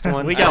the last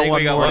one? we got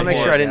one more. I want to make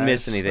sure I didn't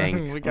miss guys.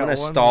 anything. I'm going to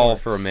stall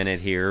for a minute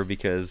here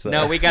because...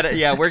 No, we got it.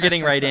 Yeah, we're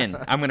getting right in.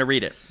 I'm going to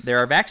read it. There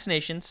are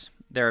vaccinations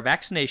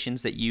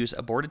that use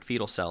aborted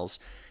fetal cells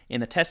in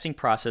the testing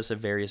process of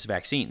various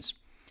vaccines.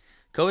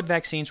 COVID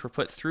vaccines were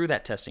put through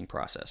that testing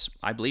process.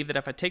 I believe that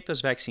if I take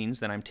those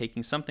vaccines, then I'm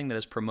taking something that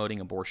is promoting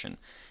abortion.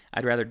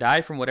 I'd rather die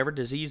from whatever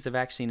disease the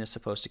vaccine is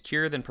supposed to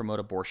cure than promote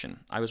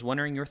abortion. I was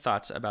wondering your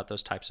thoughts about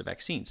those types of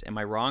vaccines. Am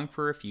I wrong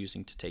for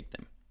refusing to take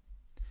them?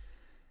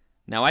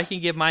 Now, I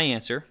can give my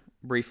answer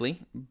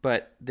briefly,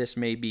 but this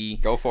may be...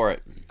 Go for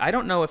it. I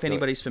don't know if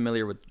anybody's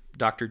familiar with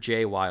Dr.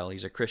 Jay Weil.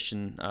 He's a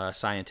Christian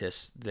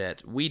scientist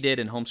that we did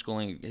in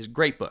homeschooling. His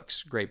great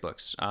books,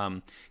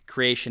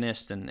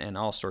 Creationist and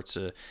all sorts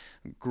of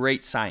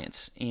great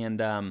science.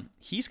 And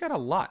he's got a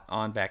lot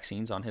on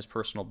vaccines on his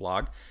personal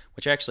blog,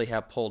 which I actually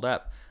have pulled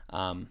up.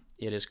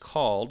 It is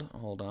called,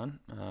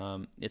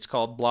 it's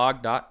called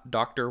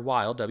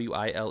blog.drweil,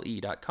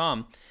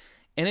 WILE.com.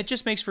 And it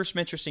just makes for some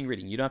interesting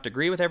reading. You don't have to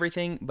agree with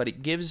everything, but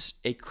it gives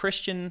a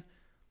Christian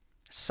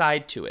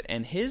side to it.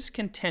 And his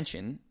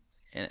contention,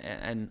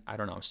 and I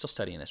don't know, I'm still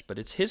studying this, but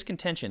it's his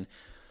contention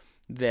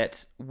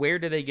that where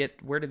do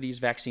these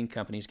vaccine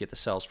companies get the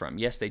cells from?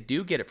 Yes, they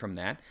do get it from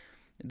that.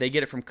 They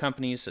get it from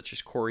companies such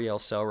as Coriell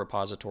Cell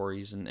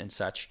Repositories and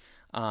such.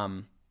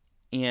 And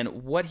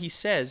what he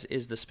says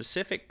is the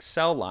specific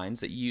cell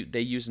lines that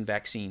they use in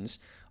vaccines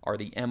are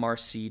the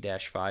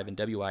MRC-5 and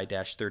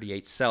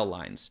WI-38 cell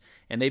lines.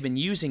 And they've been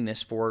using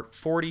this for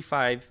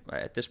 45,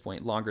 at this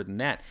point, longer than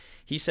that.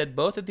 He said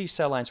both of these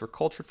cell lines were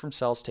cultured from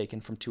cells taken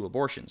from 2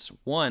 abortions.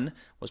 One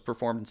was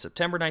performed in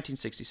September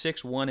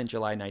 1966, one in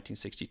July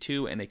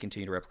 1962, and they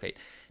continue to replicate.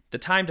 The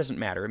time doesn't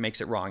matter. It makes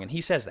it wrong. And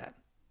he says that.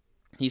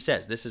 He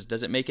says,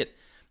 does it make it,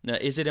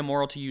 is it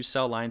immoral to use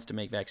cell lines to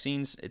make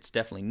vaccines? It's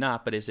definitely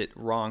not, but is it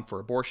wrong for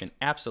abortion?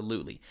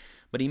 Absolutely.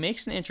 But he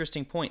makes an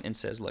interesting point and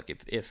says, look,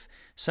 if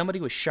somebody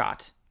was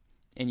shot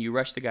and you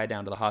rush the guy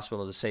down to the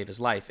hospital to save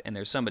his life, and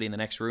there's somebody in the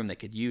next room that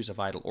could use a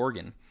vital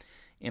organ,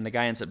 and the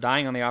guy ends up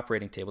dying on the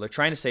operating table, they're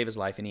trying to save his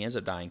life and he ends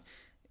up dying,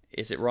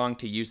 is it wrong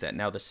to use that?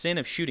 Now, the sin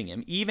of shooting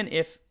him, even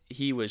if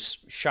he was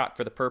shot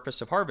for the purpose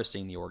of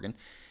harvesting the organ,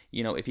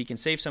 if he can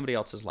save somebody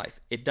else's life,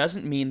 it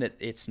doesn't mean that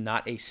it's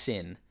not a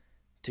sin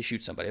to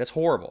shoot somebody. That's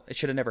horrible. It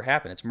should have never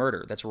happened. It's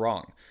murder. That's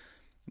wrong.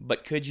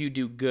 But could you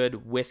do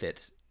good with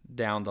it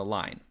down the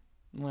line?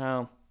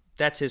 Well,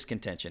 that's his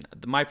contention.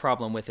 My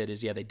problem with it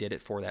is, they did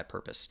it for that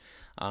purpose,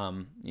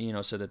 so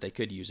that they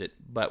could use it.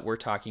 But we're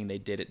talking they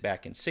did it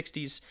back in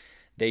 60s.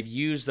 They've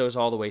used those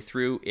all the way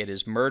through. It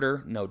is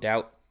murder, no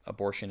doubt.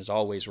 Abortion is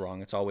always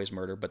wrong. It's always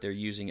murder, but they're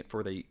using it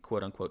for the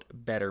quote-unquote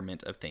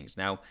betterment of things.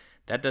 Now,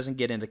 that doesn't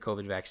get into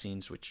COVID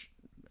vaccines,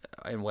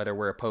 and whether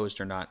we're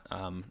opposed or not.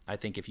 I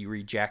think if you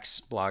read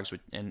Jack's blogs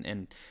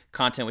and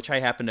content, which I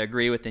happen to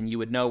agree with, then you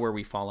would know where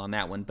we fall on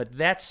that one. But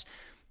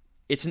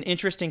it's an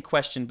interesting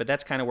question, but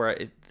that's kind of where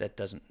that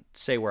doesn't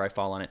say where I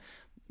fall on it.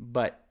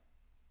 But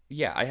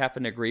yeah, I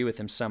happen to agree with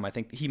him some. I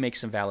think he makes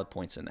some valid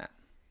points in that.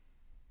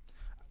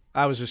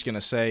 I was just going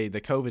to say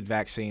the COVID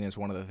vaccine is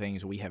one of the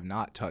things we have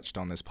not touched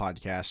on this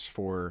podcast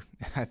for,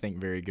 I think,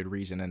 very good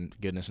reason. And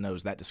goodness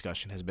knows that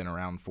discussion has been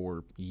around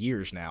for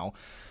years now.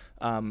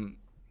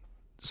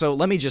 So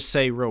let me just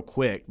say real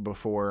quick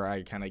before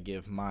I kind of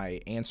give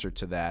my answer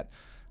to that.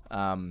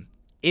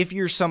 If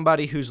you're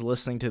somebody who's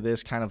listening to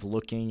this kind of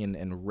looking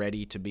and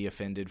ready to be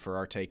offended for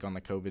our take on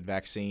the COVID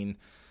vaccine,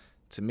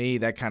 to me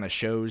that kind of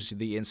shows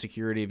the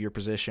insecurity of your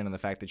position and the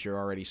fact that you're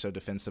already so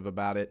defensive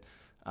about it.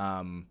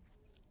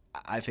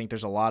 I think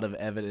there's a lot of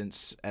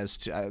evidence as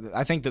to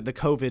I think that the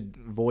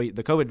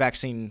COVID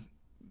vaccine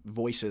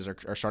voices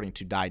are starting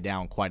to die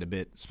down quite a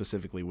bit,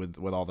 specifically with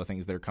all the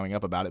things that are coming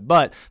up about it.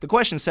 But the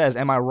question says,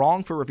 am I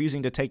wrong for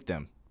refusing to take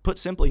them? Put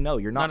simply, no,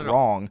 you're not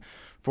wrong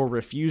for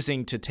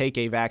refusing to take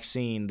a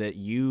vaccine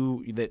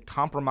that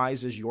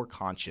compromises your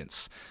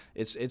conscience.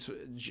 It's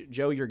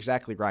Joe, you're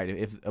exactly right.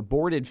 If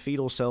aborted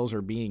fetal cells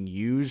are being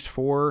used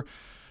for,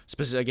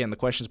 again, the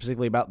question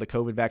specifically about the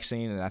COVID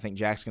vaccine, and I think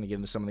Jack's going to get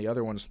into some of the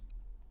other ones.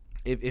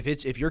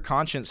 If your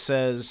conscience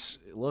says,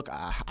 look,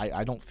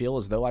 I don't feel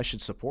as though I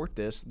should support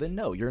this, then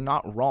no, you're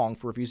not wrong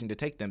for refusing to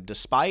take them,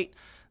 despite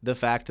the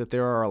fact that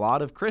there are a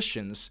lot of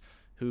Christians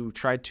who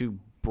tried to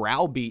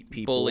browbeat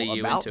people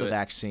about the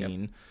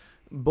vaccine,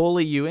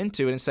 bully you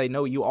into it, and say,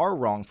 no, you are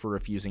wrong for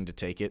refusing to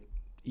take it.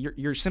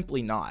 You're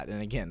simply not.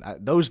 And again,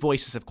 those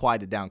voices have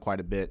quieted down quite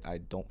a bit, I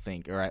don't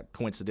think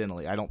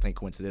coincidentally.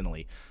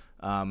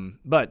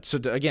 But so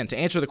to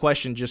answer the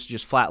question,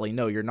 just flatly,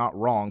 no, you're not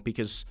wrong,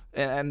 because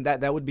and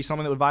that would be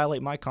something that would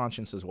violate my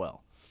conscience as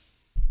well.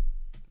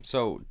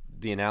 So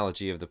the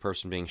analogy of the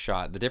person being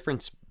shot, the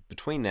difference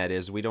between that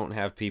is we don't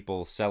have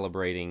people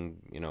celebrating,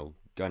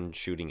 gun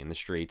shooting in the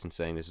streets and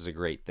saying this is a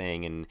great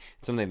thing and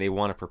something they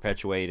want to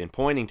perpetuate, and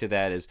pointing to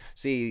that as,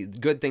 see,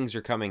 good things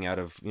are coming out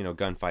of,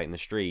 gunfight in the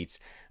streets,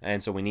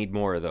 and so we need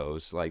more of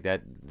those. Like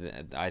that,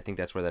 I think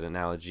that's where that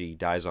analogy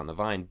dies on the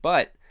vine.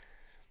 But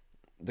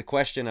the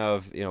question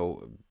of,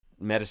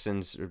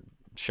 medicines or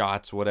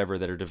shots, whatever,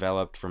 that are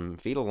developed from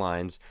fetal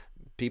lines,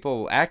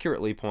 people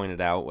accurately pointed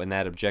out when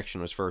that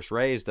objection was first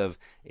raised of,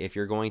 if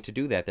you're going to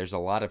do that, there's a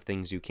lot of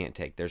things you can't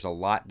take. There's a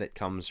lot that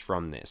comes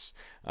from this.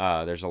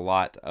 There's a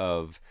lot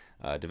of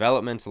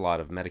developments, a lot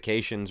of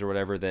medications or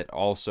whatever that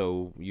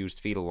also used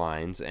fetal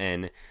lines,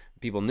 and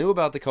people knew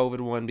about the COVID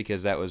one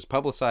because that was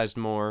publicized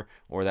more,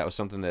 or that was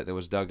something that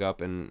was dug up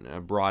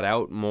and brought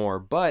out more.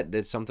 But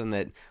it's something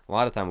that a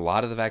lot of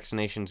the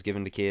vaccinations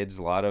given to kids,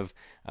 a lot of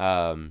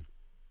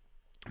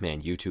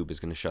YouTube is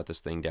going to shut this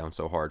thing down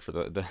so hard for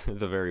the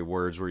very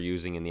words we're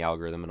using in the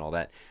algorithm and all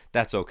that.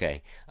 That's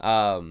okay.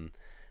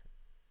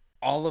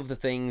 all of the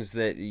things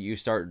that you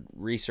start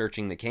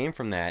researching that came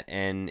from that,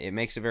 and it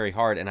makes it very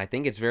hard. And I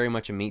think it's very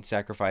much a meat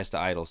sacrifice to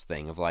idols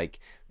thing of like,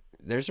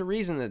 there's a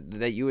reason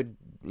that you would,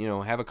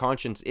 have a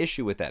conscience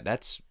issue with that.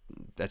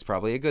 That's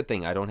probably a good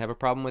thing. I don't have a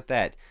problem with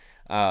that.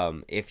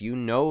 If you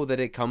know that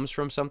it comes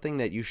from something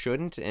that you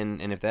shouldn't,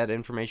 and if that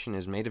information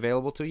is made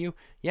available to you,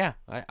 yeah,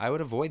 I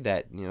would avoid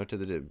that, to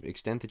the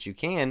extent that you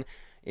can.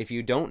 If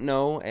you don't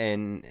know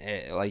and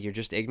like you're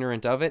just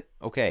ignorant of it,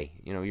 okay,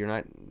 you're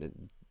not.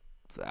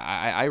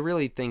 I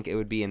really think it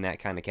would be in that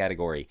kind of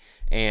category,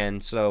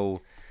 and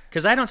so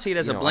because I don't see it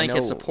as a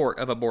blanket support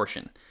of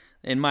abortion.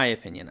 In my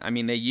opinion. I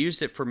mean, they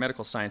used it for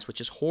medical science, which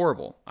is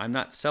horrible. I'm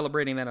not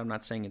celebrating that. I'm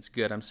not saying it's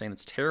good. I'm saying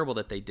it's terrible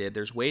that they did.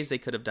 There's ways they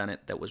could have done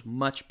it that was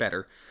much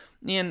better.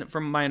 And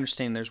from my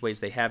understanding, there's ways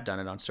they have done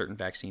it on certain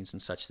vaccines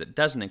and such that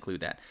doesn't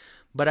include that.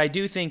 But I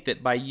do think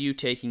that by you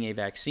taking a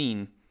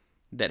vaccine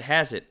that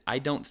has it, I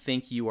don't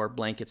think you are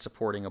blanket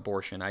supporting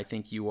abortion. I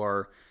think you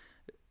are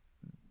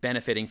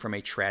benefiting from a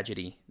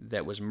tragedy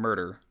that was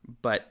murder.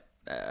 But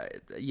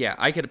yeah,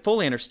 I could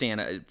fully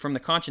understand from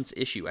the conscience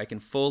issue. I can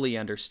fully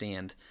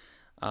understand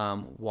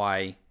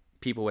why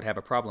people would have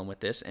a problem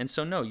with this. And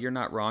so, no, you're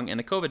not wrong. And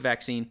the COVID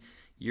vaccine,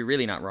 you're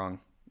really not wrong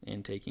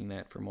in taking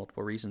that for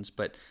multiple reasons.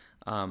 But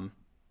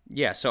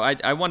yeah, so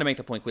I want to make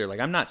the point clear. Like,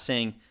 I'm not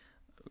saying,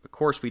 of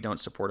course, we don't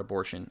support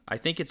abortion. I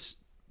think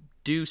it's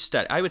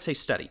study. I would say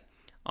study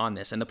on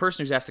this. And the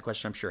person who's asked the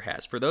question, I'm sure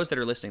has. For those that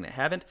are listening that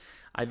haven't,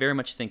 I very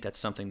much think that's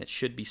something that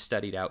should be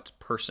studied out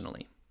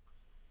personally.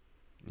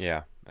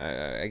 Yeah.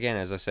 Again,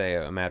 as I say,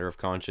 a matter of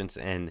conscience,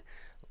 and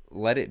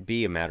let it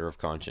be a matter of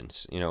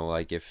conscience.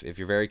 Like if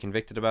you're very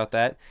convicted about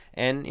that,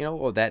 and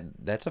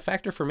that's a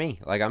factor for me.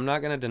 Like, I'm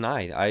not going to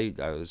deny. I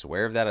was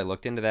aware of that. I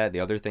looked into that.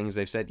 The other things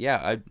they've said,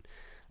 yeah,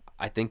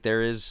 I think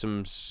there is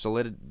some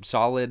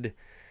solid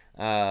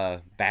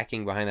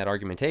backing behind that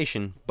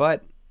argumentation.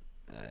 But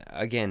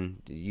again,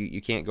 you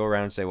can't go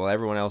around and say, well,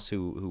 everyone else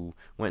who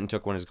went and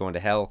took one is going to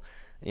hell.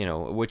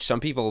 Which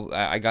some people,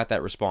 I got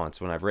that response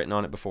when I've written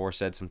on it before,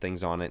 said some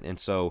things on it. And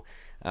so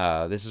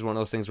this is one of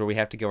those things where we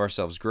have to give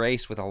ourselves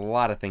grace with a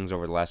lot of things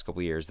over the last couple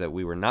of years that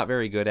we were not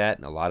very good at.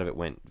 And a lot of it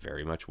went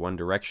very much one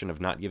direction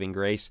of not giving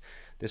grace.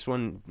 This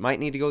one might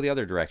need to go the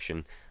other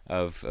direction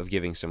of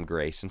giving some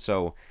grace. And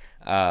so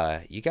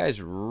you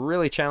guys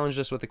really challenged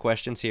us with the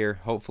questions here.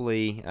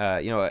 Hopefully,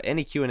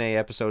 any Q&A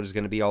episode is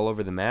going to be all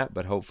over the map,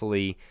 but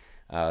hopefully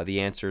the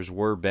answers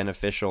were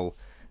beneficial.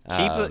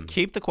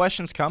 Keep the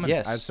questions coming.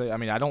 Yes. I'd say. I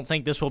mean, I don't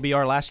think this will be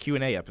our last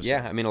Q&A episode.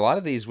 Yeah, I mean, a lot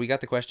of these, we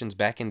got the questions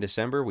back in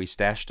December. We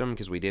stashed them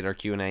because we did our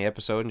Q&A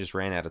episode and just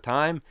ran out of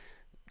time.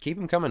 Keep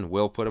them coming.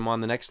 We'll put them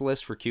on the next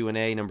list for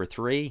Q&A number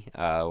 3.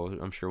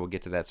 I'm sure we'll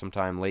get to that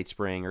sometime late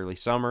spring, early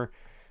summer.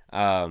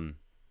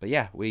 But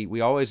yeah,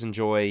 we always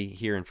enjoy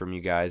hearing from you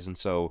guys, and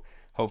so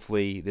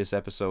hopefully this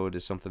episode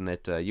is something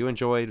that you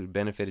enjoyed,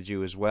 benefited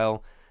you as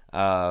well.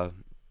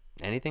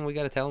 Anything we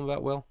got to tell them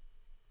about, Will?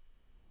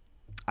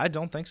 I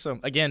don't think so.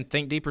 Again,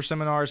 Think Deeper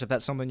seminars, if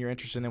that's something you're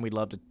interested in, we'd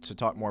love to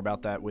talk more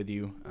about that with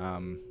you.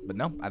 But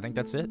no, I think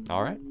that's it.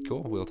 All right,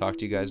 cool. We'll talk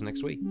to you guys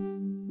next week.